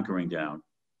has been hunkering down,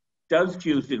 does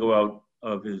choose to go out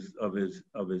of his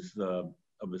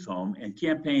home and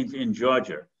campaigns in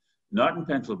Georgia, not in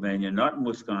Pennsylvania, not in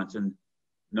Wisconsin,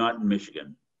 not in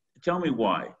Michigan. Tell me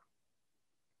why.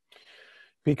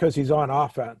 Because he's on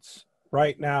offense.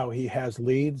 Right now, he has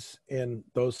leads in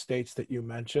those states that you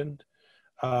mentioned.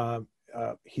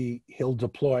 He'll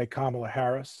deploy Kamala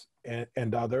Harris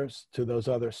and others to those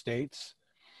other states.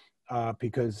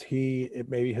 because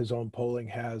maybe his own polling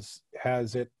has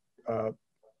it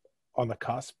on the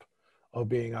cusp of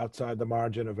being outside the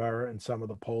margin of error in some of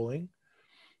the polling.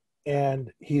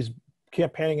 And he's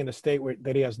campaigning in a state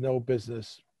that he has no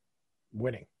business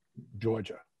winning,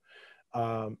 Georgia.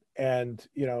 And,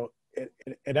 you know,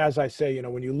 and as I say, you know,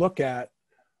 when you look at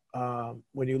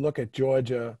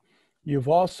Georgia, you've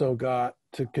also got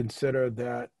to consider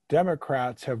that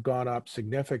Democrats have gone up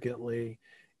significantly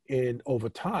over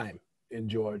time in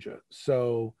Georgia.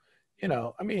 So, you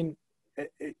know, I mean,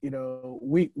 you know,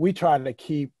 we try to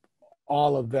keep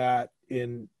all of that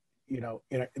in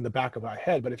the back of our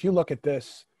head. But if you look at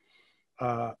this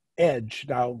edge,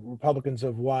 now Republicans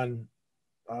have won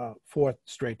 4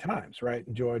 straight times, right,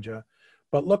 in Georgia.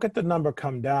 But look at the number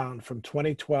come down from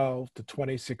 2012 to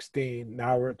 2016.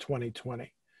 Now we're at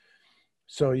 2020.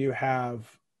 So you have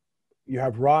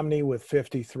Romney with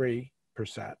 53%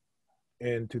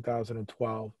 in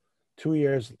 2012. 4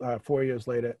 years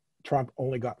later, Trump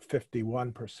only got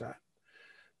 51%.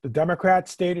 The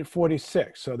Democrats stayed at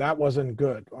 46, so that wasn't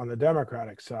good on the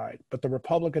Democratic side, but the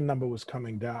Republican number was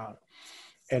coming down.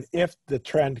 And if the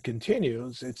trend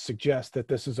continues, it suggests that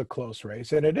this is a close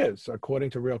race, and it is. According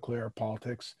to Real Clear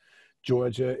Politics,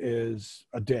 Georgia is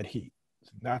a dead heat.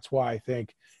 That's why I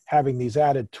think having these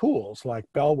added tools like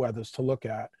bellwethers to look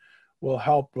at will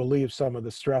help relieve some of the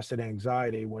stress and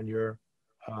anxiety when you're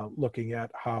looking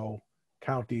at how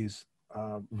counties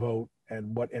vote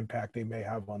and what impact they may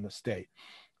have on the state.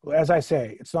 As I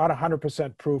say, it's not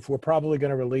 100% proof. We're probably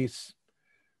going to release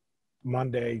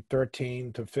Monday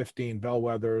 13 to 15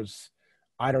 bellwethers.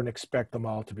 I don't expect them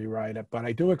all to be right, but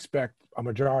I do expect a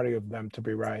majority of them to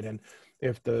be right. And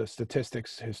if the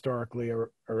statistics historically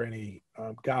are any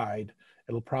guide,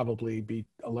 it'll probably be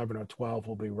 11 or 12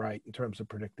 will be right in terms of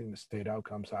predicting the state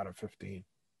outcomes out of 15.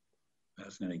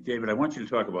 Fascinating. David, I want you to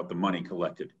talk about the money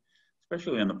collected,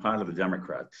 especially on the part of the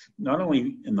Democrats, not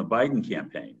only in the Biden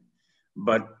campaign,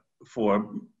 but for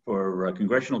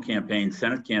congressional campaigns,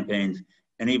 Senate campaigns,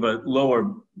 and even lower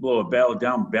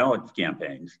down ballot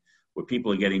campaigns where people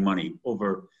are getting money.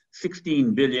 Over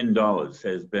 $16 billion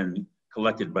has been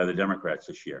collected by the Democrats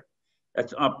this year.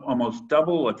 That's up almost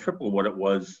double or triple what it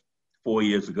was 4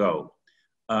 years ago.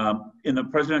 In the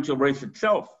presidential race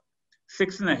itself,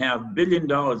 $6.5 billion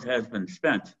has been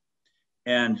spent,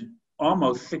 and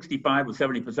almost 65 or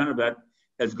 70% of that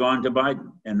has gone to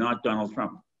Biden and not Donald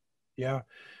Trump. Yeah.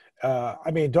 I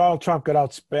mean, Donald Trump got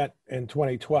outspent in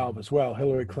 2012 as well.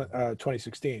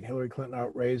 2016, Hillary Clinton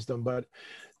outraised them. But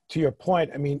to your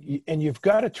point, I mean, and you've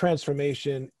got a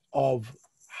transformation of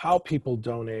how people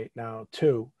donate now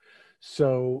too.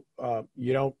 So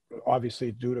you don't,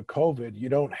 obviously due to COVID, you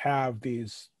don't have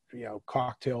these,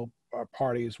 cocktail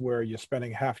parties where you're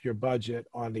spending half your budget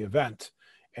on the event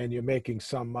and you're making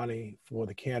some money for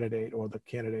the candidate or the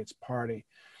candidate's party.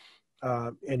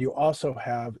 And you also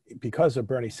have, because of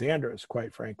Bernie Sanders,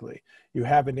 quite frankly, you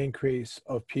have an increase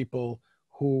of people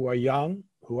who are young,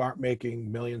 who aren't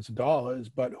making millions of dollars,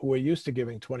 but who are used to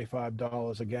giving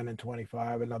 $25 again in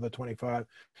 25, another 25.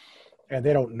 And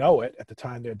they don't know it at the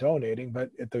time they're donating,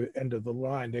 but at the end of the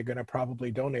line, they're going to probably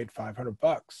donate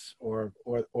 $500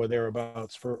 or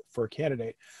thereabouts for a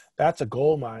candidate. That's a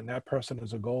gold mine. That person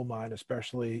is a gold mine,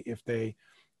 especially if they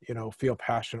feel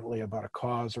passionately about a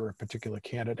cause or a particular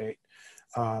candidate.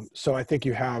 So I think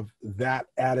you have that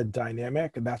added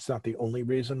dynamic, and that's not the only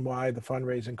reason why the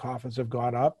fundraising coffers have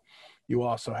gone up. You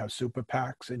also have super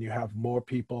PACs, and you have more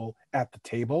people at the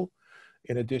table,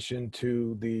 in addition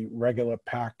to the regular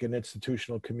PAC and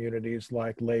institutional communities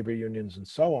like labor unions and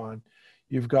so on.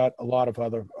 You've got a lot of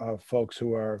other folks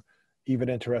who are even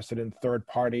interested in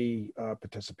third-party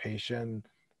participation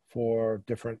for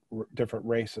different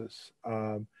races.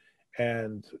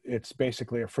 And it's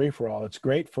basically a free-for-all. It's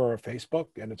great for Facebook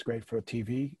and it's great for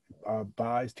TV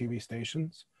buys, TV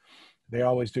stations. They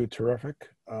always do terrific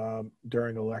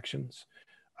during elections.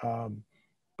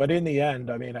 But in the end,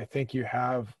 I mean, I think you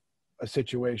have a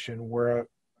situation where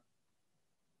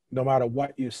no matter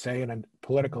what you say in a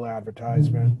political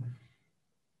advertisement,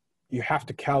 you have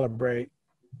to calibrate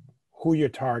who you're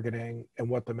targeting and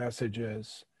what the message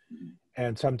is.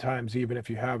 And sometimes even if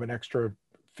you have an extra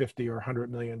 50 or $100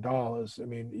 million, I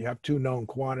mean, you have two known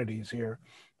quantities here.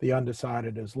 The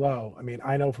undecided is low. I mean,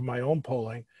 I know from my own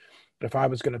polling, if I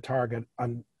was going to target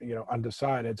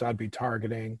undecideds, I'd be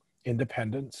targeting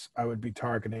independents. I would be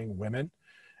targeting women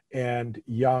and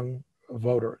young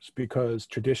voters, because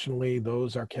traditionally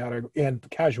those are and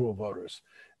casual voters.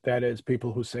 That is,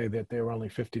 people who say that they're only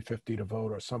 50-50 to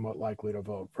vote or somewhat likely to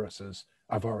vote versus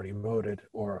I've already voted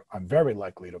or I'm very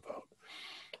likely to vote.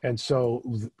 And so,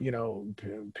 you know,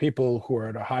 people who are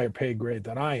at a higher pay grade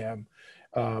than I am,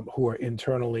 who are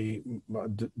internally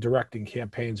directing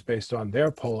campaigns based on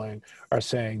their polling, are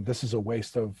saying this is a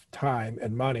waste of time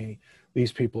and money.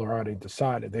 These people are already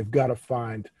decided. They've got to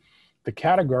find the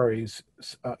categories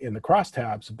in the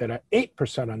crosstabs that are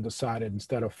 8% undecided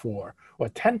instead of 4, or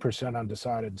 10%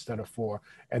 undecided instead of 4,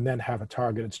 and then have a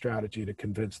targeted strategy to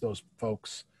convince those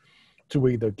folks to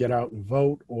either get out and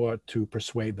vote or to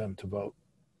persuade them to vote.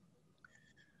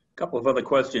 A couple of other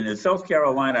questions. Is South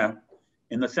Carolina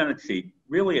in the Senate seat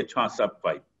really a toss-up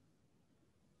fight?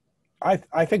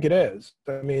 I think it is.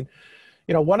 I mean,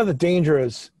 you know, one of the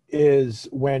dangers is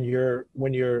when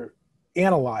you're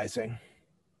analyzing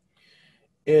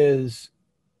is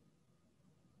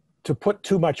to put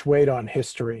too much weight on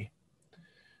history.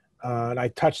 And I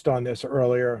touched on this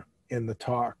earlier in the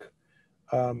talk.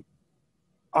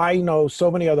 I know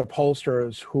so many other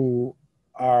pollsters who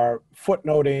are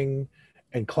footnoting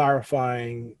and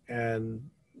clarifying and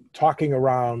talking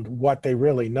around what they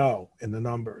really know in the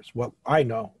numbers, what I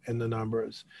know in the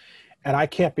numbers. And I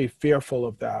can't be fearful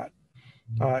of that.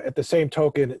 At the same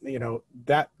token, you know,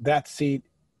 that seat,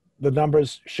 the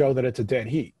numbers show that it's a dead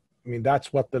heat. I mean,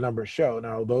 that's what the numbers show.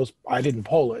 Now, those, I didn't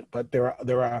poll it, but there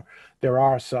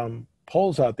are some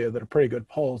polls out there that are pretty good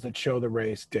polls that show the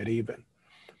race dead even.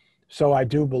 So I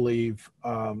do believe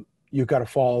you've got to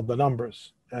follow the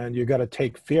numbers, and you've got to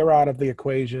take fear out of the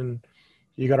equation.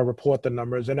 You got to report the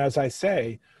numbers. And as I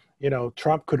say, you know,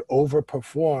 Trump could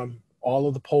overperform all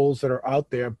of the polls that are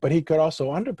out there, but he could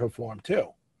also underperform too.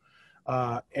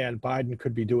 And Biden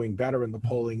could be doing better in the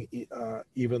polling,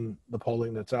 even the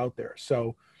polling that's out there.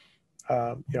 So,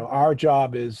 you know, our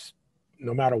job is,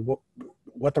 no matter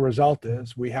what the result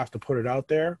is, we have to put it out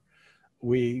there.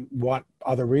 We want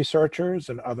other researchers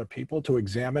and other people to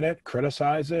examine it,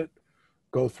 criticize it,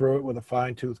 go through it with a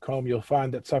fine-tooth comb. You'll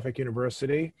find that Suffolk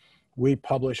University, we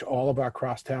publish all of our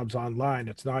crosstabs online.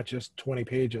 It's not just 20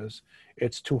 pages,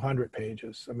 it's 200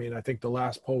 pages. I mean, I think the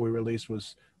last poll we released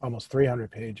was almost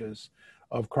 300 pages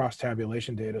of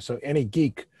cross-tabulation data. So any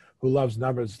geek who loves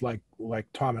numbers like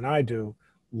Tom and I do,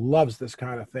 loves this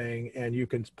kind of thing, and you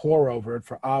can pore over it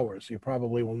for hours. You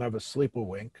probably will never sleep a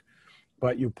wink,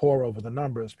 but you pore over the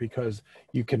numbers because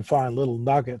you can find little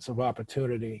nuggets of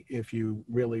opportunity if you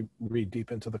really read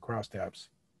deep into the crosstabs.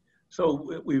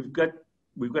 So we've got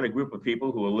a group of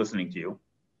people who are listening to you.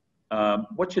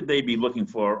 What should they be looking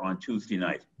for on Tuesday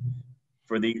night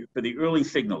for the early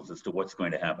signals as to what's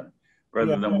going to happen,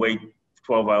 rather than wait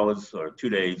 12 hours or 2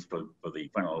 days for the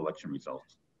final election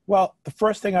results? Well, the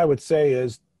first thing I would say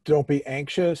is don't be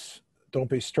anxious, don't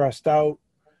be stressed out.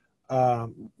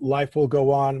 Life will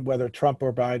go on whether Trump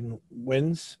or Biden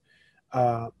wins,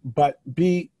 but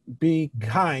be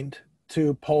kind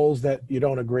to polls that you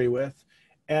don't agree with,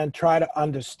 and try to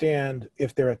understand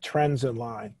if there are trends in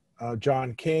line.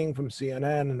 John King from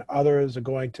CNN and others are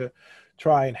going to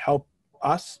try and help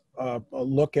us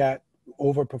look at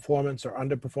overperformance or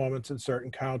underperformance in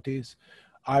certain counties.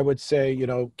 I would say, you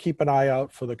know, keep an eye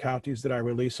out for the counties that I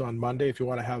release on Monday if you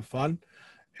want to have fun,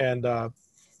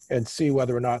 and see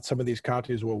whether or not some of these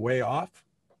counties were way off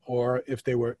or if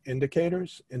they were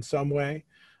indicators in some way.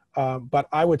 But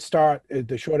I would start,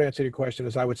 the short answer to your question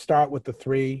is I would start with the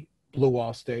 3 blue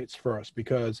wall states first,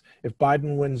 because if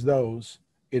Biden wins those,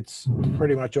 it's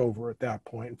pretty much over at that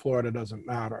point. Florida doesn't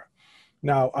matter.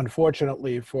 Now,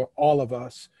 unfortunately for all of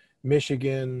us,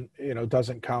 Michigan, you know,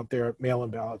 doesn't count their mail-in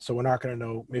ballots, so we're not going to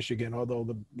know Michigan, although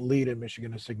the lead in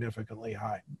Michigan is significantly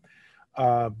high.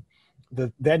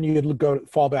 Then you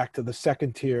fall back to the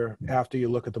second tier after you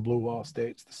look at the blue wall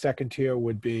states. The second tier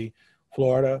would be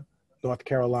Florida, North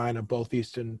Carolina, both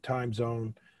Eastern time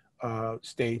zone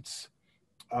states.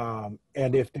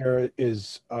 And if there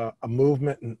is a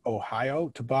movement in Ohio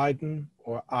to Biden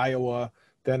or Iowa,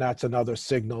 then that's another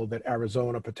signal that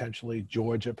Arizona potentially,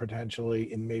 Georgia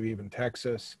potentially, and maybe even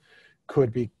Texas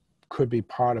could be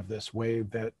part of this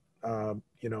wave that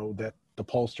you know, that the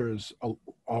pollsters are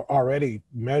already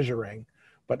measuring,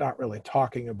 but not really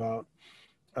talking about.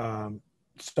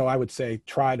 So I would say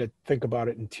try to think about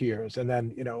it in tiers, and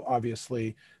then, you know,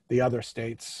 obviously the other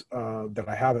states that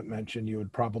I haven't mentioned, you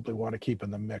would probably want to keep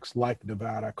in the mix, like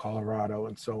Nevada, Colorado,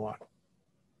 and so on.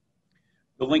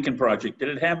 The Lincoln Project, did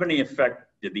it have any effect?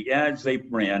 Did the ads they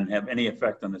ran have any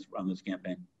effect on this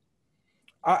campaign?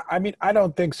 I mean, I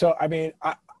don't think so. I mean,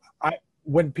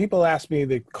 when people ask me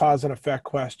the cause and effect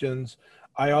questions,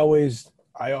 I always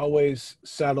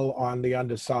settle on the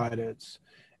undecideds.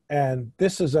 And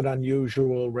this is an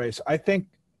unusual race. I think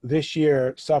this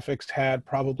year, Suffolk's had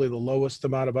probably the lowest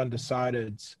amount of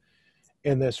undecideds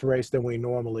in this race than we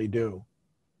normally do.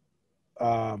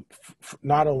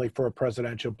 not only for a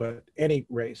presidential, but any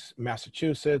race,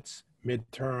 Massachusetts,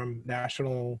 midterm,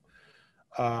 national.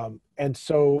 And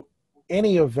so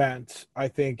any event, I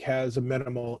think, has a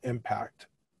minimal impact,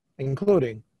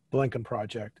 including the Lincoln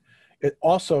Project. It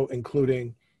also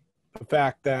including the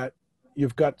fact that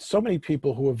you've got so many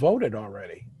people who have voted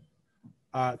already.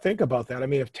 Think about that. I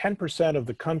mean, if 10% of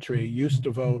the country used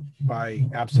to vote by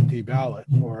absentee ballot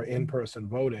or in-person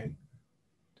voting,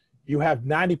 you have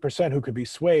 90% who could be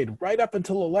swayed right up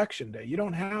until election day. You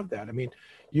don't have that. I mean,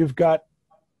 you've got,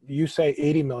 you say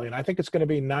 80 million. I think it's going to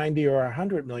be 90 or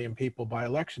 100 million people by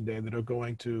election day that are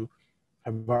going to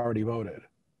have already voted.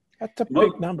 That's a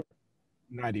big number,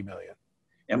 90 million.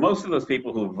 And most of those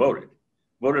people who voted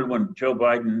when Joe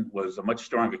Biden was a much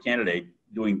stronger candidate,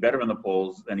 doing better in the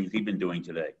polls than he's even doing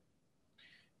today.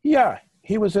 Yeah,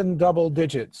 he was in double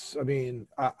digits. I mean,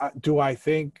 do I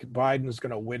think Biden's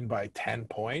going to win by 10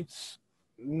 points?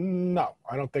 No,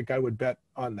 I don't think I would bet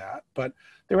on that. But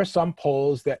there are some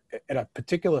polls that at a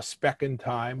particular speck in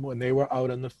time when they were out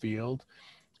in the field,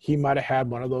 he might have had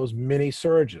one of those mini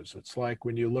surges. It's like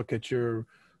when you look at your,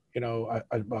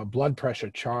 a blood pressure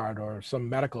chart or some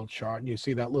medical chart and you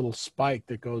see that little spike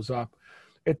that goes up.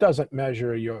 It doesn't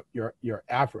measure your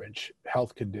average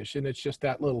health condition. It's just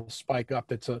that little spike up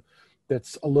that's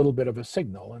a little bit of a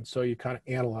signal. And so you kind of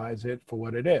analyze it for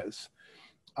what it is.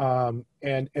 And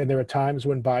there are times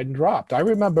when Biden dropped. I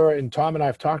remember, and Tom and I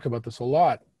have talked about this a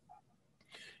lot,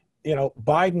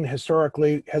 Biden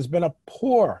historically has been a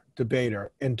poor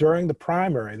debater. And during the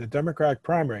primary, the Democratic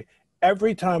primary,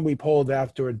 every time we polled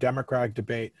after a Democratic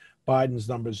debate, Biden's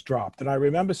numbers dropped. And I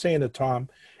remember saying to Tom,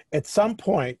 at some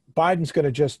point, Biden's going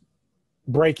to just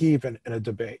break even in a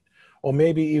debate or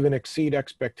maybe even exceed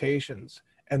expectations.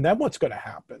 And then what's going to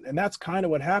happen? And that's kind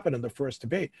of what happened in the first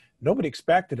debate. Nobody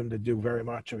expected him to do very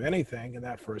much of anything in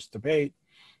that first debate.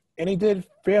 And he did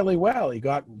fairly well. He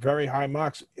got very high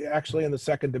marks, actually, in the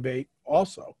second debate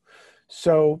also.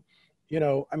 So,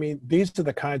 I mean, these are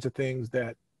the kinds of things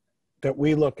that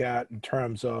we look at in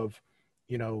terms of,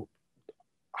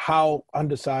 how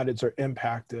undecideds are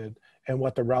impacted and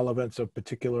what the relevance of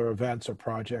particular events or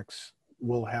projects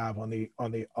will have on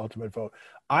the ultimate vote.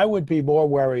 I would be more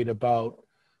worried about,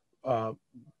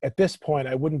 at this point,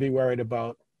 I wouldn't be worried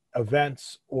about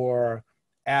events or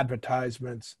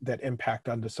advertisements that impact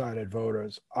undecided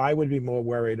voters. I would be more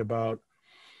worried about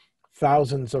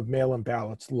thousands of mail-in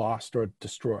ballots lost or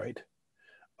destroyed,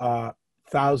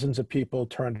 thousands of people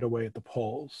turned away at the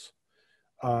polls.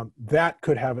 That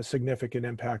could have a significant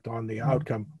impact on the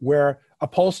outcome, where a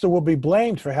pollster will be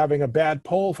blamed for having a bad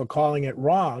poll, for calling it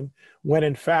wrong, when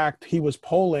in fact he was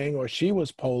polling or she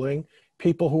was polling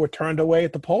people who were turned away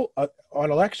at the poll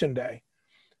on election day.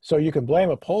 So you can blame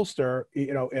a pollster,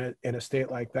 in a state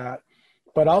like that.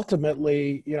 But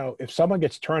ultimately, if someone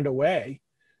gets turned away,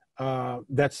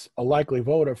 that's a likely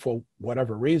voter for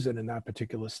whatever reason in that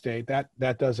particular state,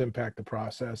 that does impact the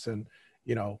process. And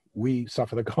we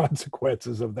suffer the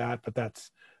consequences of that, but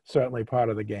that's certainly part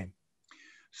of the game.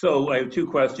 So I have two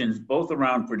questions, both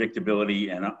around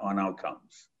predictability and on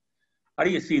outcomes. How do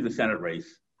you see the Senate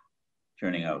race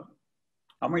turning out?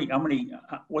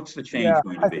 What's the change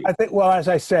going to be? I think, well, as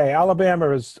I say,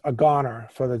 Alabama is a goner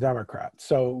for the Democrats.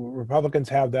 So Republicans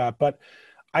have that, but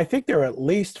I think there are at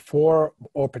least 4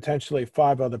 or potentially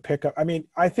 5 other pickup. I mean,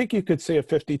 I think you could see a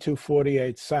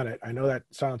 52-48 Senate. I know that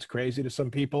sounds crazy to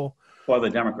some people. For the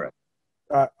Democrat.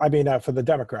 For the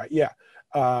Democrat, yeah.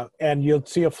 And you'll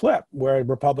see a flip where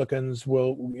Republicans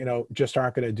will, just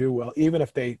aren't going to do well, even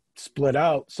if they split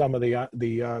out some of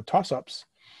the toss-ups.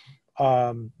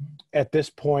 At this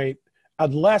point,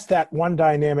 unless that one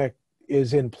dynamic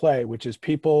is in play, which is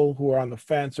people who are on the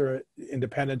fence or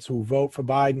independents who vote for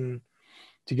Biden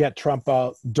to get Trump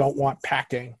out, don't want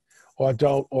packing or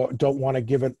don't want to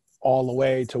give it all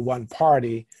away to one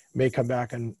party, may come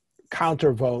back and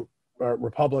counter vote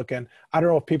Republican. I don't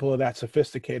know if people are that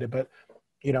sophisticated, but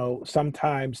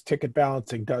sometimes ticket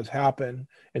balancing does happen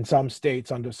in some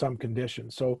states under some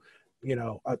conditions. So,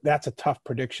 that's a tough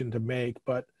prediction to make.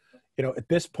 But, at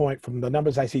this point, from the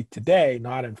numbers I see today,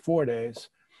 not in 4 days,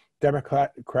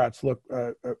 Democrats look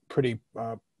pretty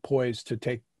poised to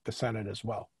take the Senate as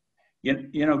well.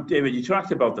 David, you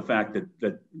talked about the fact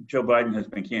that Joe Biden has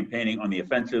been campaigning on the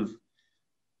offensive.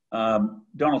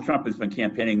 Donald Trump has been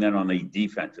campaigning then on the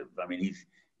defensive. I mean,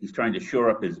 he's trying to shore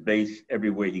up his base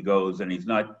everywhere he goes, and he's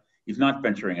not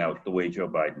venturing out the way Joe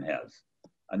Biden has.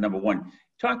 Number one,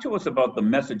 talk to us about the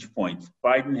message points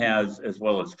Biden has as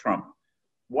well as Trump.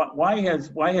 Why has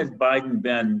Biden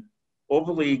been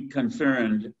overly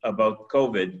concerned about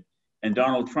COVID, and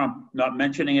Donald Trump not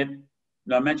mentioning it,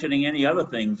 not mentioning any other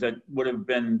things that would have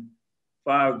been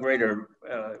far greater,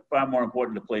 far more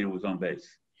important to play to his own base.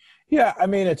 Yeah, I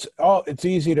mean, it's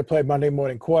easy to play Monday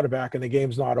morning quarterback, and the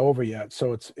game's not over yet,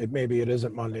 so maybe it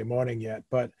isn't Monday morning yet.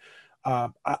 But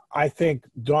I think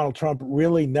Donald Trump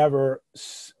really never,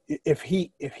 if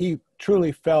he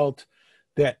truly felt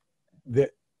that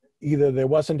either there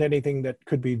wasn't anything that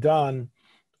could be done,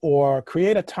 or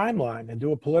create a timeline and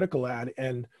do a political ad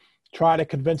and try to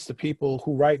convince the people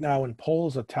who right now in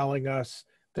polls are telling us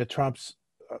that Trump's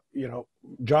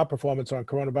job performance on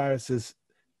coronavirus is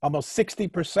almost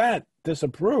 60%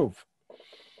 disapprove.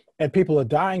 And people are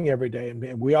dying every day.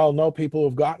 And we all know people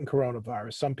who've gotten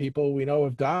coronavirus. Some people we know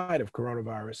have died of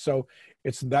coronavirus. So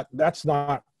that's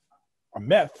not a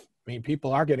myth. I mean,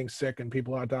 people are getting sick and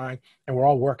people are dying, and we're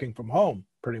all working from home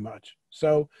pretty much.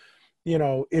 So,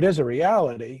 it is a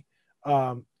reality.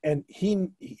 And he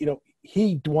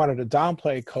wanted to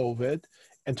downplay COVID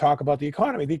and talk about the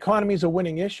economy. The economy is a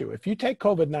winning issue. If you take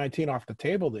COVID-19 off the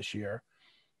table this year,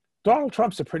 Donald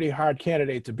Trump's a pretty hard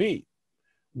candidate to beat.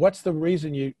 What's the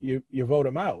reason you vote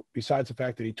him out, besides the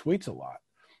fact that he tweets a lot?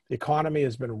 The economy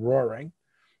has been roaring.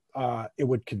 It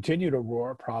would continue to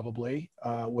roar probably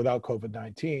without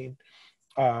COVID-19.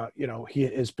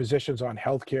 His positions on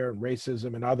healthcare and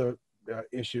racism and other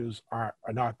issues are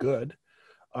not good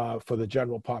for the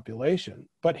general population,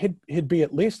 but he'd be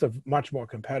at least a much more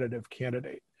competitive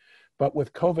candidate. But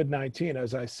with COVID-19,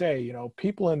 as I say,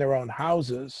 people in their own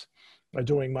houses are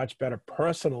doing much better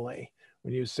personally.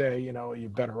 When you say, you're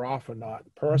better off or not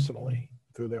personally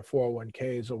through their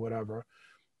 401ks or whatever,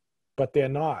 but they're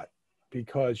not,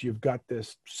 because you've got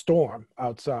this storm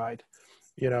outside,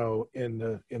 in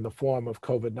the form of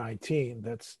COVID-19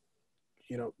 that's,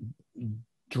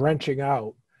 drenching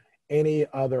out any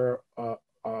other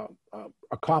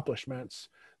accomplishments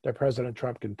that President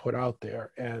Trump can put out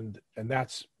there, and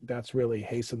that's really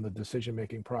hastened the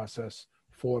decision-making process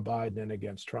for Biden and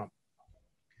against Trump.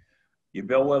 Your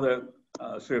bellwether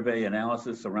survey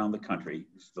analysis around the country.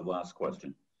 This is the last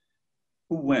question.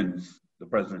 Who wins the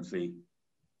presidency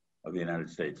of the United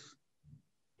States?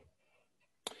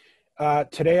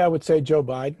 Today, I would say Joe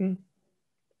Biden.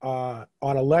 On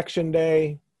election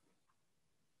day,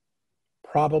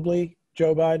 probably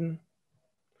Joe Biden.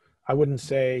 I wouldn't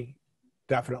say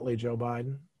definitely Joe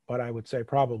Biden, but I would say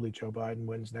probably Joe Biden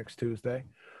wins next Tuesday.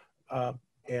 I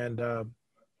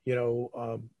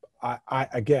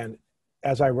again,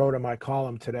 as I wrote in my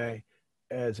column today,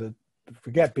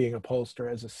 forget being a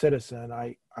pollster, as a citizen,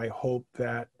 I hope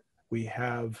that we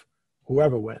have,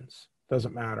 whoever wins,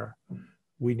 doesn't matter.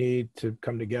 We need to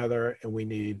come together, and we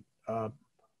need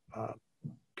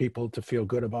people to feel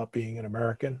good about being an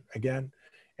American again,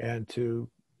 and to,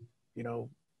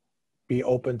 be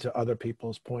open to other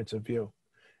people's points of view.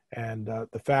 And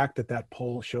the fact that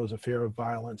poll shows a fear of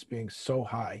violence being so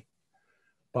high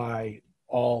by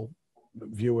all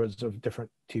viewers of different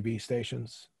TV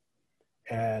stations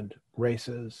and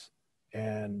races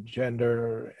and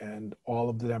gender and all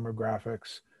of the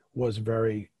demographics was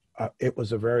it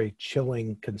was a very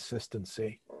chilling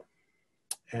consistency.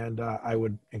 And I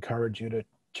would encourage you to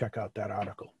check out that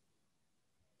article.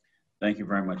 Thank you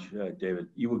very much, David.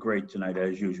 You were great tonight,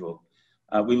 as usual.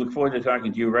 We look forward to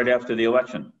talking to you right after the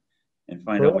election and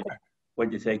find out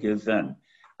what your take is then.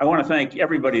 I want to thank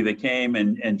everybody that came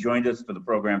and joined us for the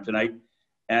program tonight.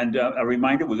 And a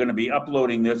reminder, we're going to be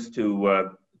uploading this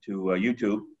to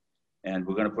YouTube, and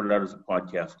we're going to put it out as a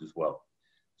podcast as well.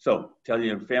 So tell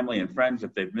your family and friends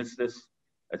if they've missed this,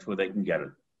 that's where they can get it.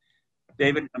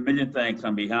 David, a million thanks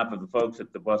on behalf of the folks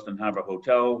at the Boston Harbor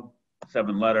Hotel,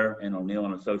 7 Letter, and O'Neill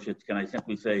and Associates. Can I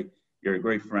simply say you're a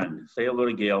great friend? Say hello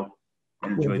to Gail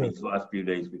and enjoy these last few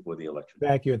days before the election.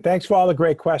 Thank you. And thanks for all the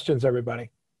great questions, everybody.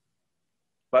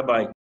 Bye-bye.